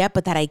haven't built yet,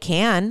 but that I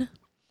can,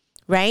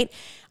 right?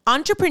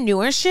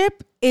 Entrepreneurship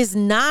is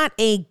not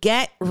a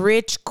get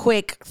rich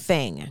quick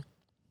thing.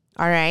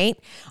 All right.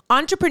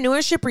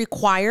 Entrepreneurship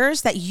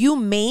requires that you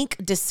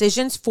make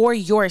decisions for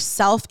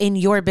yourself in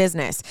your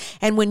business.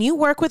 And when you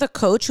work with a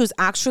coach who's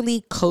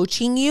actually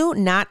coaching you,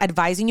 not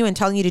advising you and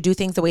telling you to do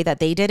things the way that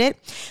they did it,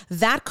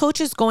 that coach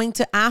is going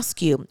to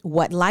ask you,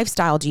 what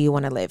lifestyle do you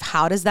want to live?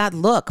 How does that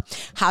look?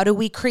 How do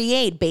we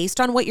create based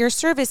on what your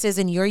service is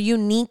and your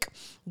unique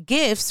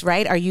gifts,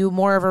 right? Are you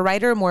more of a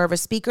writer, more of a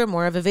speaker,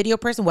 more of a video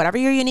person, whatever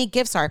your unique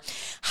gifts are?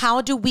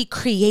 How do we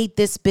create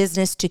this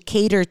business to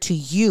cater to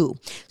you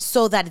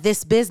so that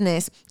this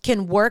business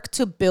can work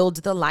to build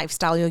the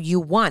lifestyle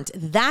you want?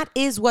 That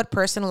is what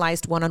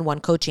personalized one-on-one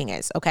coaching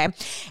is, okay?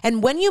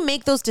 And when you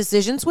make those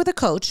decisions with a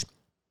coach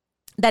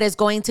that is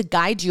going to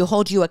guide you,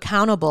 hold you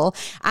accountable,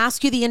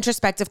 ask you the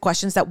introspective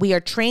questions that we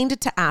are trained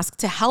to ask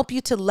to help you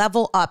to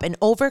level up and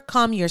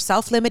overcome your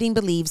self-limiting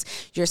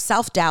beliefs, your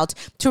self-doubt,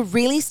 to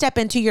really step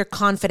into your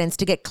confidence,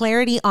 to get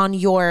clarity on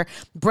your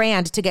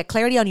brand, to get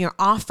clarity on your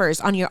offers,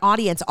 on your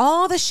audience,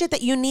 all the shit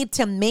that you need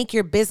to make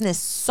your business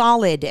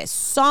solid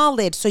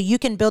so you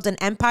can build an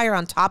empire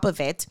on top of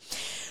it.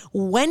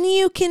 When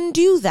you can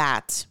do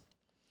that,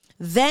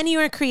 then you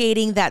are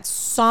creating that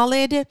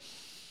solid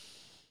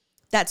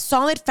that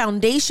solid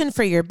foundation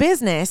for your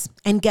business.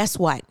 And guess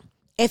what?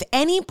 If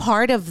any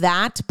part of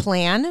that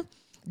plan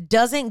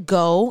doesn't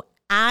go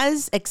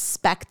as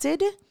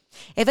expected,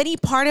 if any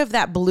part of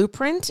that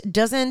blueprint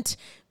doesn't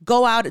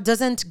go out,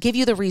 doesn't give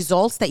you the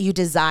results that you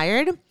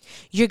desired,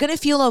 you're going to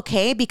feel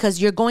okay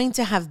because you're going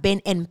to have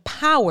been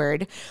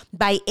empowered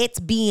by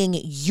it being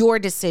your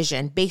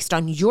decision based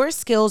on your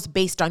skills,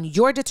 based on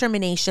your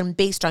determination,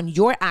 based on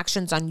your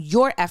actions, on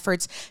your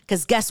efforts.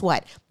 Because guess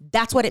what?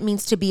 That's what it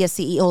means to be a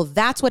CEO.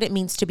 That's what it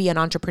means to be an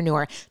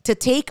entrepreneur, to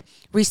take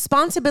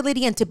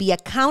responsibility and to be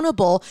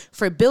accountable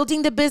for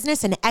building the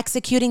business and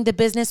executing the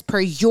business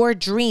per your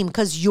dream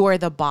because you're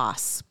the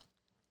boss.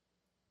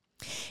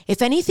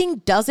 If anything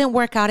doesn't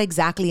work out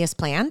exactly as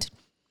planned,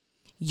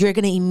 you're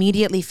going to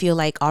immediately feel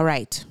like, all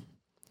right,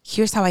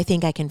 here's how I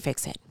think I can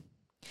fix it.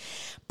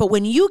 But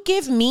when you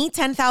give me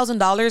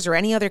 $10,000 or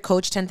any other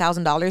coach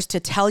 $10,000 to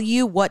tell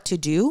you what to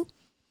do,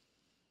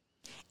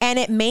 and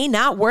it may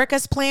not work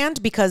as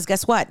planned because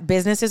guess what?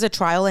 Business is a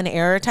trial and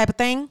error type of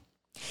thing.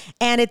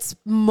 And it's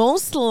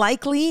most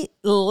likely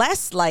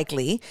less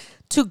likely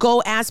to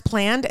go as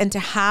planned and to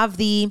have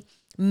the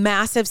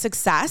massive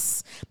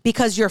success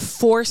because you're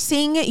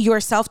forcing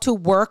yourself to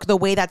work the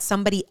way that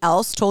somebody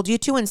else told you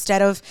to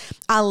instead of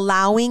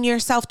allowing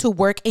yourself to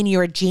work in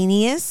your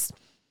genius.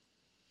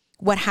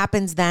 What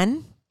happens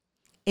then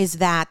is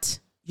that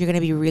you're going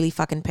to be really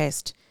fucking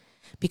pissed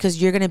because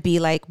you're going to be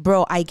like,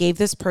 bro, I gave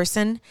this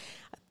person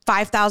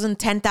 $5,000,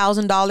 $10,000,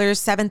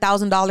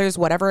 $7,000,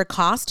 whatever it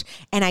cost,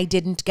 and I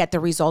didn't get the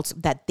results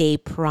that they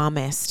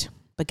promised.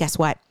 But guess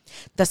what?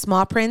 The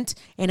small print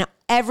in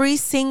every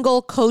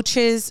single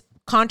coach's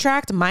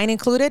contract, mine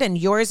included and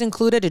yours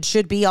included, it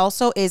should be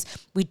also, is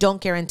we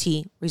don't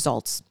guarantee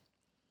results.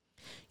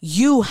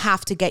 You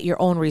have to get your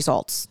own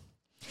results.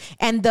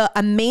 And the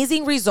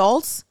amazing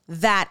results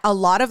that a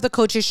lot of the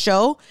coaches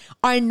show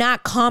are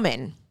not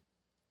common.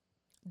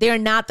 They're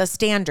not the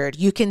standard.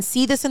 You can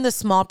see this in the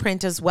small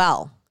print as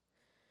well.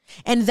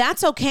 And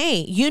that's okay.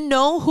 You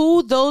know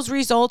who those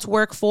results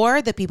work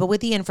for? The people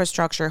with the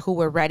infrastructure who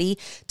were ready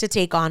to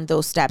take on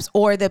those steps,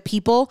 or the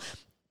people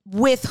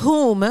with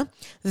whom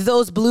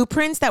those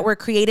blueprints that were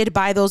created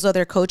by those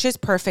other coaches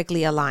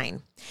perfectly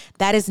align.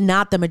 That is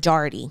not the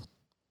majority,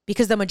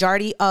 because the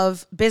majority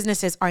of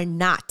businesses are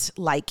not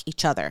like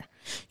each other.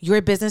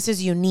 Your business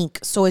is unique.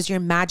 So is your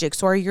magic.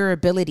 So are your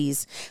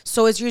abilities.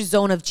 So is your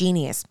zone of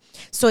genius.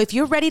 So if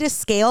you're ready to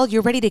scale,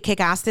 you're ready to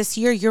kick ass this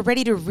year, you're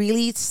ready to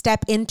really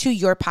step into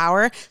your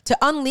power, to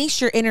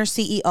unleash your inner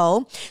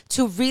CEO,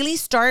 to really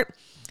start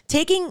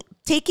taking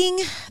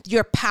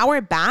your power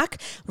back,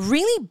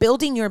 really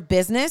building your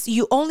business,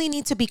 you only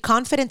need to be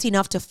confident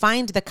enough to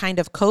find the kind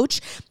of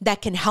coach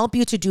that can help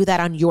you to do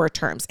that on your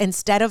terms,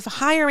 instead of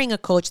hiring a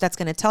coach that's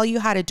going to tell you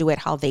how to do it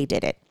how they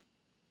did it.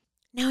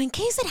 Now, in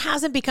case it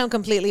hasn't become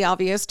completely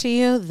obvious to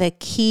you, the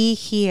key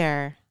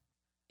here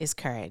is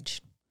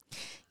courage.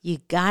 You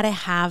got to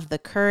have the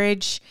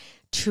courage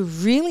to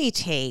really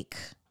take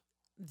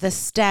the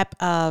step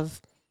of,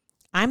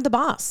 I'm the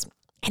boss.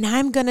 And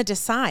I'm going to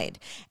decide.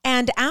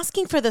 And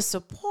asking for the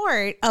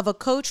support of a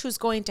coach who's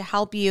going to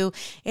help you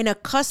in a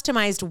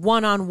customized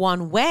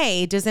one-on-one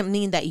way doesn't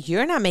mean that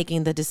you're not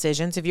making the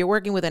decisions. If you're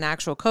working with an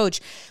actual coach,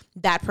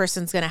 that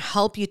person's going to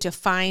help you to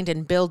find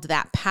and build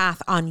that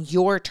path on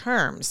your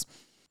terms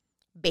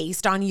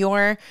based on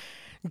your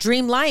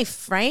dream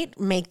life, right?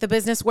 Make the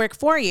business work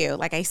for you.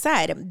 Like I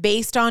said,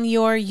 based on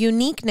your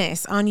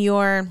uniqueness, on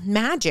your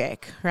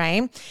magic,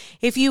 right?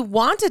 If you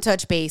want to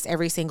touch base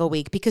every single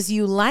week because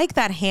you like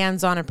that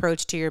hands-on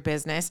approach to your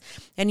business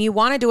and you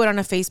want to do it on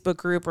a Facebook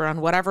group or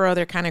on whatever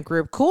other kind of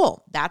group,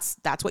 cool. That's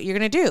what you're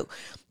going to do.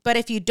 But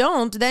if you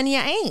don't, then you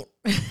ain't,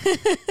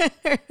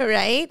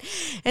 right?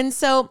 And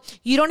so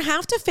you don't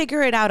have to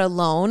figure it out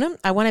alone.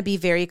 I want to be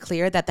very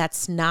clear that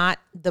that's not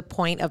the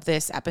point of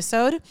this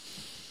episode.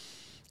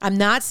 I'm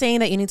not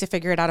saying that you need to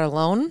figure it out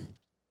alone.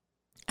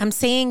 I'm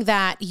saying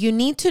that you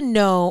need to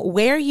know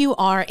where you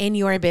are in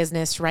your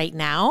business right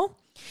now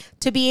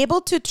to be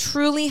able to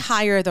truly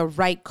hire the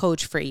right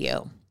coach for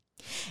you.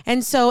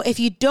 And so if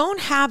you don't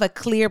have a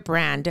clear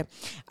brand,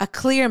 a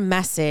clear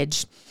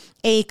message,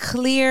 a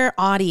clear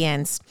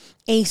audience,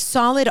 a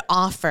solid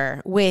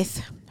offer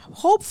with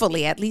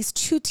hopefully at least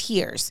 2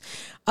 tiers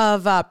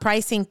of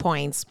pricing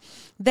points,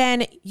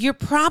 then you're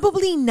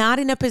probably not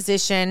in a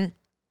position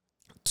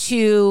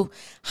to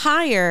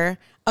hire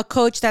a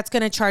coach that's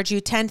going to charge you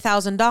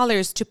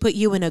 $10,000 to put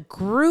you in a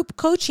group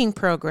coaching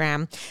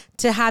program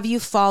to have you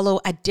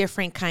follow a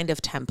different kind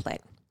of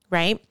template,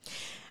 right?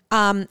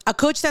 A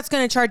coach that's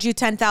going to charge you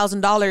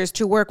 $10,000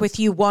 to work with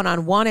you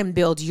one-on-one and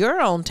build your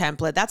own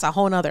template, that's a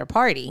whole nother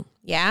party.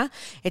 Yeah.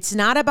 It's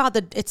not about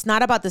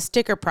the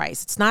sticker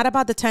price. It's not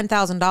about the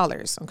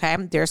 $10,000. Okay.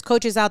 There's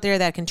coaches out there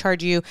that can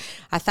charge you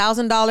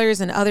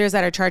 $1,000 and others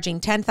that are charging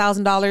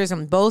 $10,000,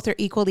 and both are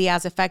equally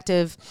as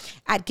effective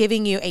at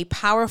giving you a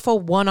powerful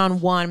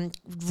one-on-one,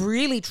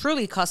 really,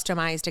 truly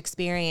customized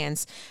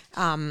experience,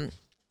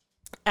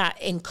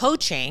 in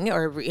coaching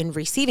or in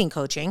receiving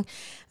coaching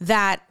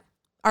that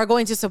are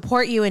going to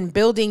support you in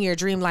building your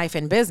dream life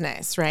and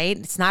business, right?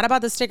 It's not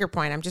about the sticker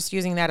point. I'm just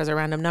using that as a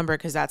random number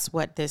because that's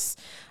what this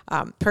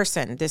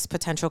person, this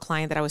potential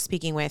client that I was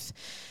speaking with,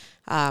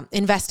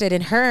 invested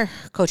in her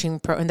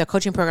in the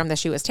coaching program that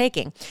she was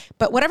taking.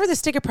 But whatever the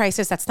sticker price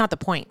is, that's not the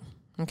point.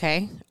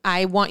 Okay.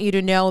 I want you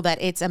to know that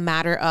it's a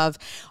matter of,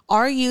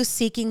 are you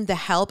seeking the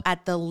help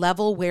at the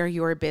level where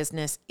your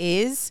business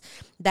is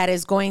that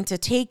is going to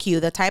take you,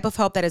 the type of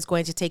help that is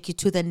going to take you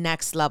to the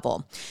next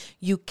level?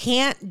 You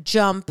can't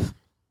jump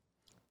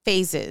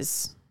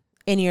phases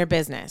in your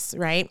business,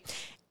 right?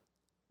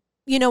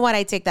 You know what?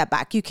 I take that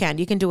back. You can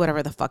do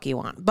whatever the fuck you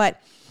want.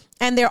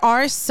 And there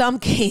are some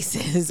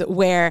cases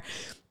where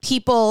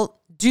people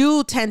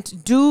do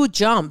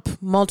jump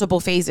multiple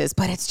phases,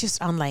 but it's just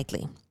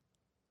unlikely.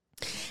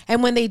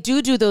 And when they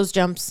do those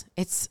jumps,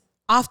 it's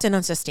often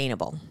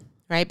unsustainable,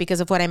 right? Because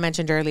of what I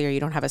mentioned earlier,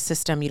 you don't have a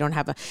system, you don't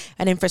have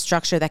an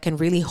infrastructure that can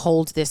really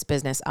hold this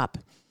business up.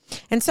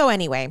 And so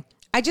anyway,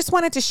 I just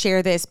wanted to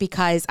share this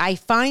because I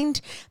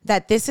find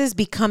that this is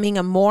becoming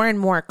a more and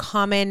more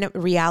common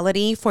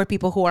reality for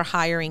people who are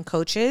hiring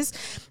coaches.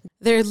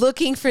 They're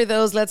looking for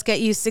those, let's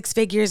get you 6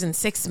 figures in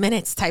 6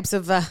 minutes types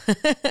of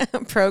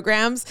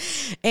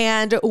programs.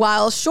 And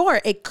while sure,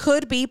 it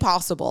could be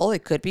possible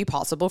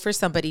for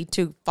somebody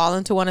to fall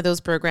into one of those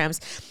programs,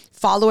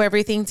 follow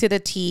everything to the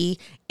T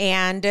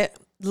and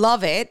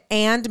love it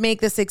and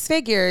make the 6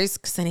 figures,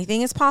 because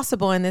anything is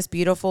possible in this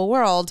beautiful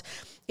world,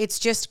 it's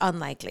just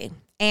unlikely.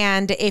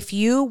 And if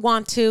you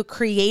want to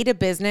create a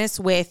business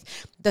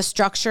with the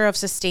structure of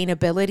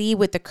sustainability,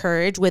 with the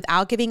courage,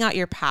 without giving out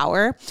your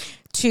power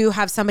to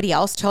have somebody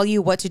else tell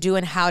you what to do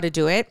and how to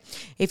do it,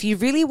 if you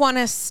really want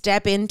to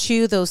step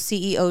into those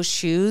CEO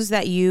shoes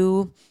that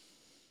you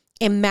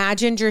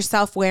imagined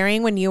yourself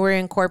wearing when you were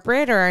in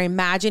corporate, or are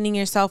imagining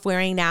yourself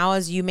wearing now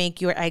as you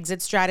make your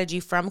exit strategy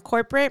from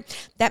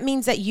corporate, that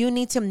means that you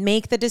need to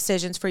make the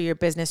decisions for your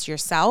business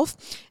yourself.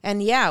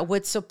 And yeah,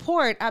 with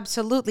support,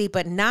 absolutely,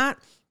 but not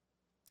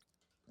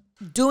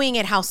doing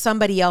it how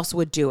somebody else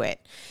would do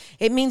it.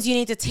 It means you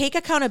need to take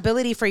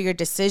accountability for your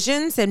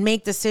decisions and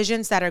make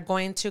decisions that are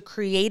going to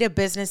create a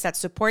business that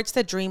supports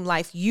the dream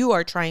life you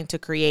are trying to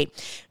create,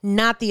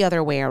 not the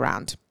other way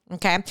around.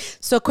 Okay.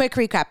 So quick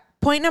recap.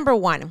 Point number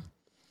 1.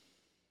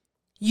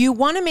 You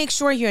want to make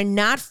sure you're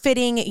not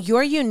fitting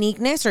your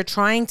uniqueness or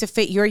trying to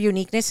fit your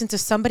uniqueness into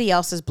somebody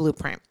else's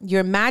blueprint.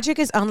 Your magic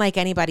is unlike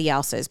anybody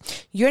else's.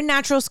 Your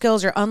natural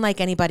skills are unlike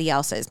anybody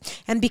else's.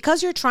 And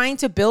because you're trying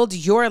to build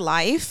your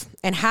life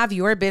and have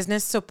your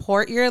business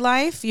support your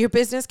life, your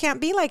business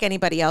can't be like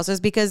anybody else's,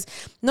 because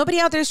nobody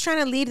out there is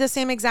trying to lead the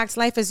same exact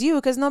life as you,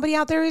 because nobody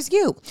out there is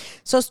you.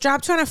 So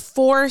stop trying to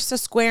force a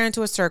square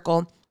into a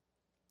circle,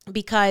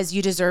 because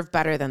you deserve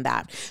better than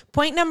that.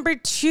 Point number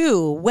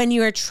 2, when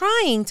you're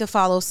trying to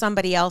follow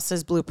somebody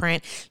else's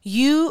blueprint,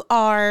 you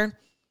are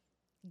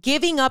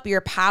giving up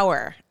your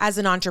power as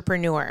an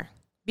entrepreneur,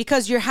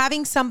 because you're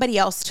having somebody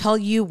else tell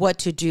you what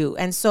to do.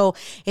 And so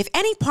if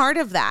any part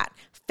of that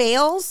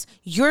fails,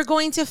 you're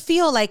going to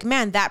feel like,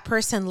 man, that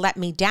person let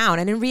me down.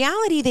 And in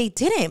reality, they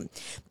didn't,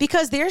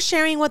 because they're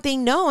sharing what they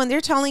know and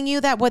they're telling you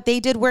that what they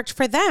did worked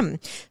for them.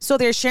 So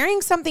they're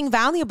sharing something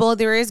valuable.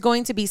 There is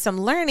going to be some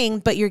learning,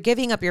 but you're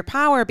giving up your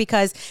power,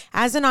 because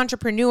as an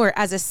entrepreneur,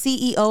 as a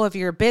CEO of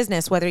your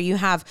business, whether you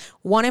have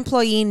 1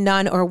 employee,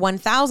 none, or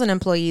 1,000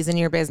 employees in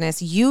your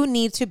business, you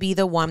need to be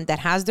the one that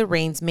has the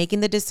reins, making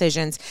the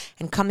decisions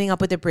and coming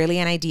up with the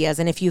brilliant ideas.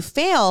 And if you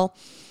fail,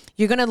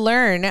 you're going to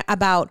learn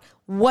about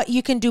what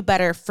you can do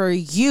better for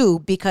you,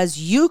 because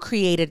you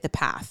created the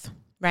path,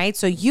 right?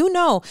 So you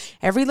know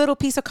every little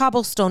piece of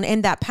cobblestone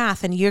in that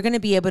path, and you're going to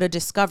be able to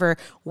discover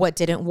what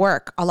didn't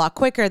work a lot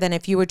quicker than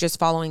if you were just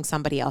following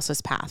somebody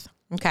else's path,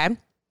 okay?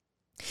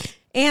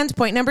 And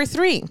point number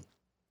 3,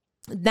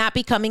 not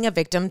becoming a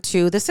victim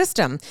to the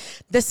system.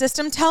 The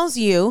system tells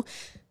you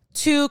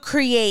to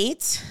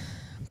create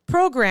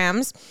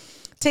programs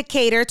to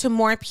cater to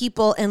more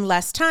people in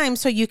less time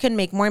so you can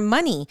make more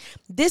money.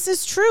 This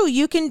is true.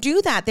 You can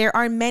do that. There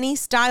are many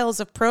styles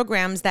of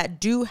programs that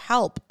do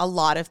help a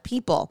lot of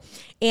people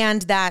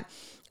and that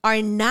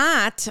are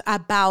not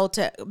about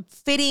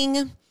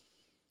fitting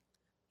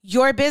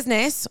your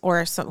business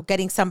or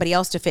getting somebody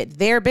else to fit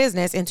their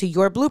business into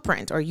your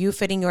blueprint, or you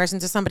fitting yours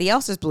into somebody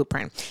else's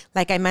blueprint.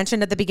 Like I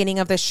mentioned at the beginning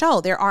of the show,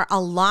 there are a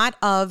lot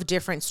of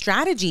different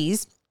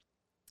strategies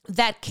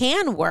that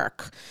can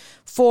work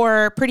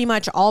for pretty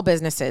much all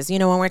businesses. You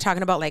know, when we're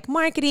talking about like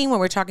marketing, when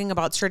we're talking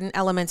about certain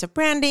elements of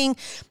branding,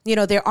 you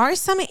know, there are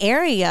some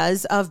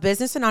areas of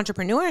business and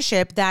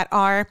entrepreneurship that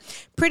are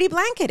pretty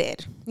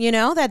blanketed, you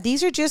know, that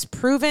these are just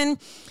proven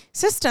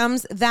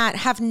systems that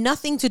have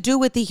nothing to do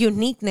with the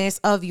uniqueness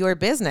of your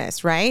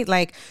business, right?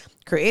 Like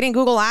creating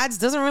Google Ads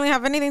doesn't really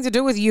have anything to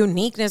do with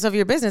uniqueness of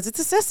your business. It's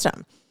a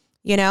system,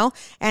 you know,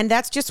 and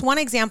that's just one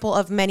example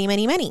of many,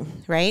 many, many,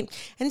 right?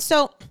 And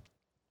so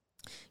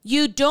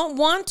you don't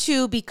want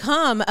to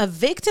become a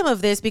victim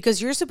of this,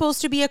 because you're supposed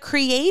to be a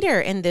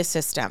creator in this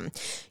system.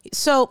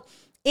 So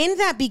in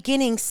that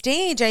beginning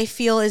stage, I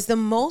feel is the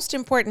most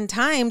important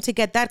time to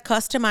get that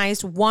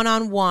customized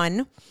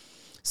one-on-one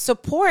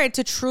support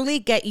to truly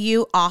get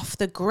you off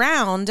the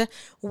ground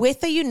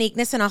with a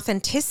uniqueness and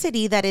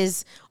authenticity that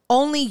is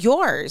only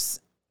yours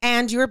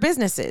and your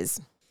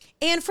business's.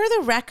 And for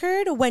the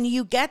record, when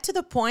you get to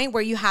the point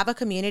where you have a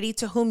community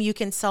to whom you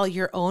can sell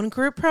your own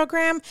group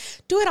program,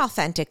 do it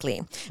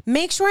authentically.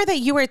 Make sure that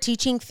you are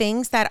teaching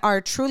things that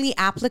are truly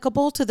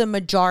applicable to the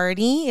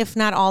majority, if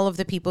not all of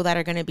the people that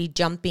are going to be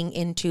jumping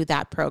into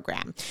that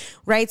program,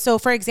 right? So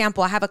for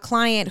example, I have a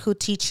client who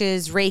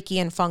teaches Reiki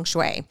and Feng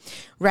Shui,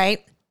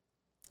 right?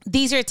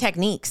 These are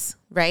techniques,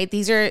 right?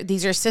 These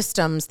are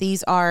systems.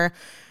 These are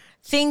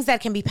things that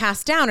can be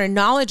passed down or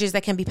knowledges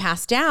that can be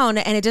passed down.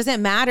 And it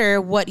doesn't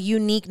matter what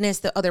uniqueness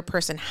the other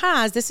person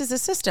has. This is a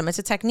system. It's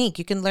a technique.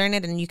 You can learn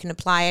it and you can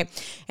apply it.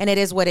 And it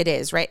is what it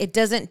is, right? It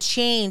doesn't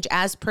change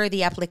as per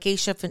the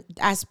application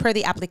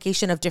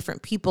of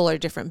different people or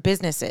different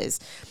businesses.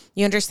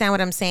 You understand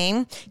what I'm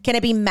saying? Can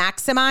it be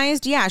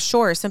maximized? Yeah,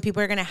 sure. Some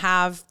people are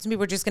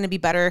just going to be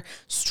better,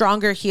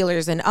 stronger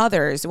healers than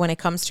others when it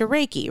comes to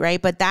Reiki, right?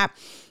 But that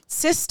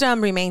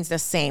system remains the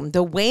same.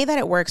 The way that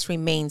it works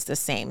remains the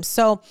same.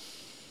 So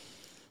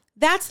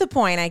that's the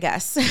point, I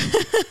guess,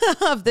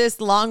 of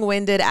this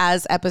long-winded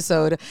as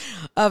episode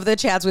of the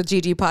Chats with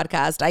Gigi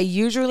podcast. I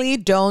usually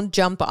don't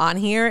jump on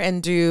here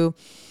and do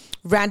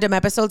random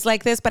episodes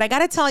like this, but I got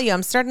to tell you,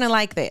 I'm starting to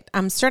like it.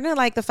 I'm starting to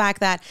like the fact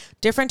that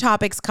different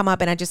topics come up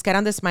and I just get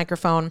on this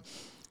microphone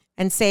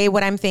and say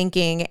what I'm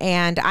thinking.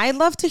 And I'd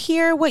love to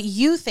hear what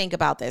you think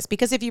about this,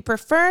 because if you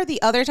prefer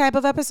the other type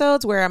of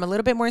episodes where I'm a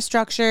little bit more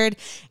structured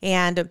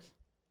and,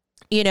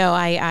 you know,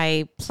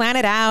 I plan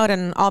it out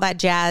and all that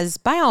jazz,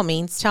 by all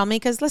means, tell me,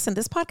 because listen,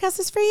 this podcast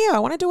is for you. I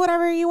want to do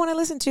whatever you want to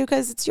listen to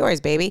because it's yours,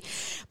 baby.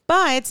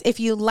 But if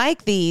you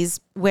like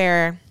these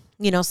where,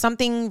 you know,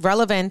 something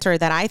relevant, or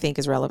that I think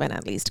is relevant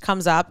at least,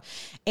 comes up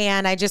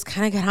and I just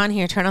kind of get on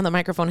here, turn on the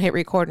microphone, hit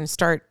record and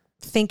start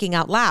thinking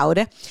out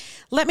loud,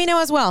 let me know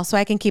as well so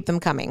I can keep them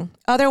coming.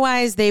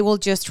 Otherwise, they will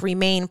just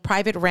remain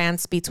private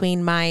rants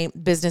between my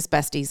business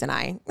besties and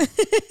I.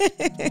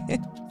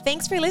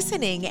 Thanks for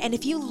listening. And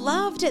if you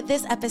loved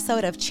this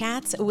episode of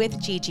Chats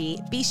with Gigi,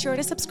 be sure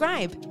to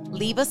subscribe,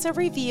 leave us a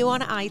review on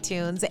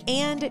iTunes,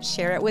 and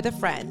share it with a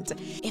friend.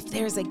 If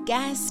there's a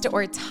guest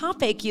or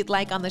topic you'd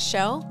like on the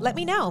show, let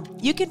me know.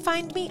 You can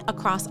find me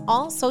across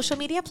all social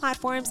media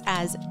platforms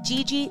as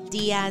Gigi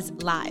Diaz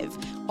Live,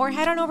 or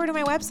head on over to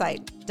my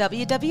website,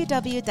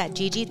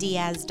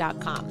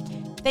 www.gigidiaz.com.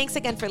 Thanks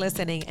again for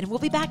listening, and we'll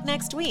be back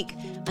next week.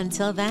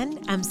 Until then,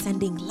 I'm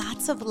sending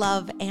lots of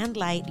love and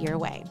light your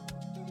way.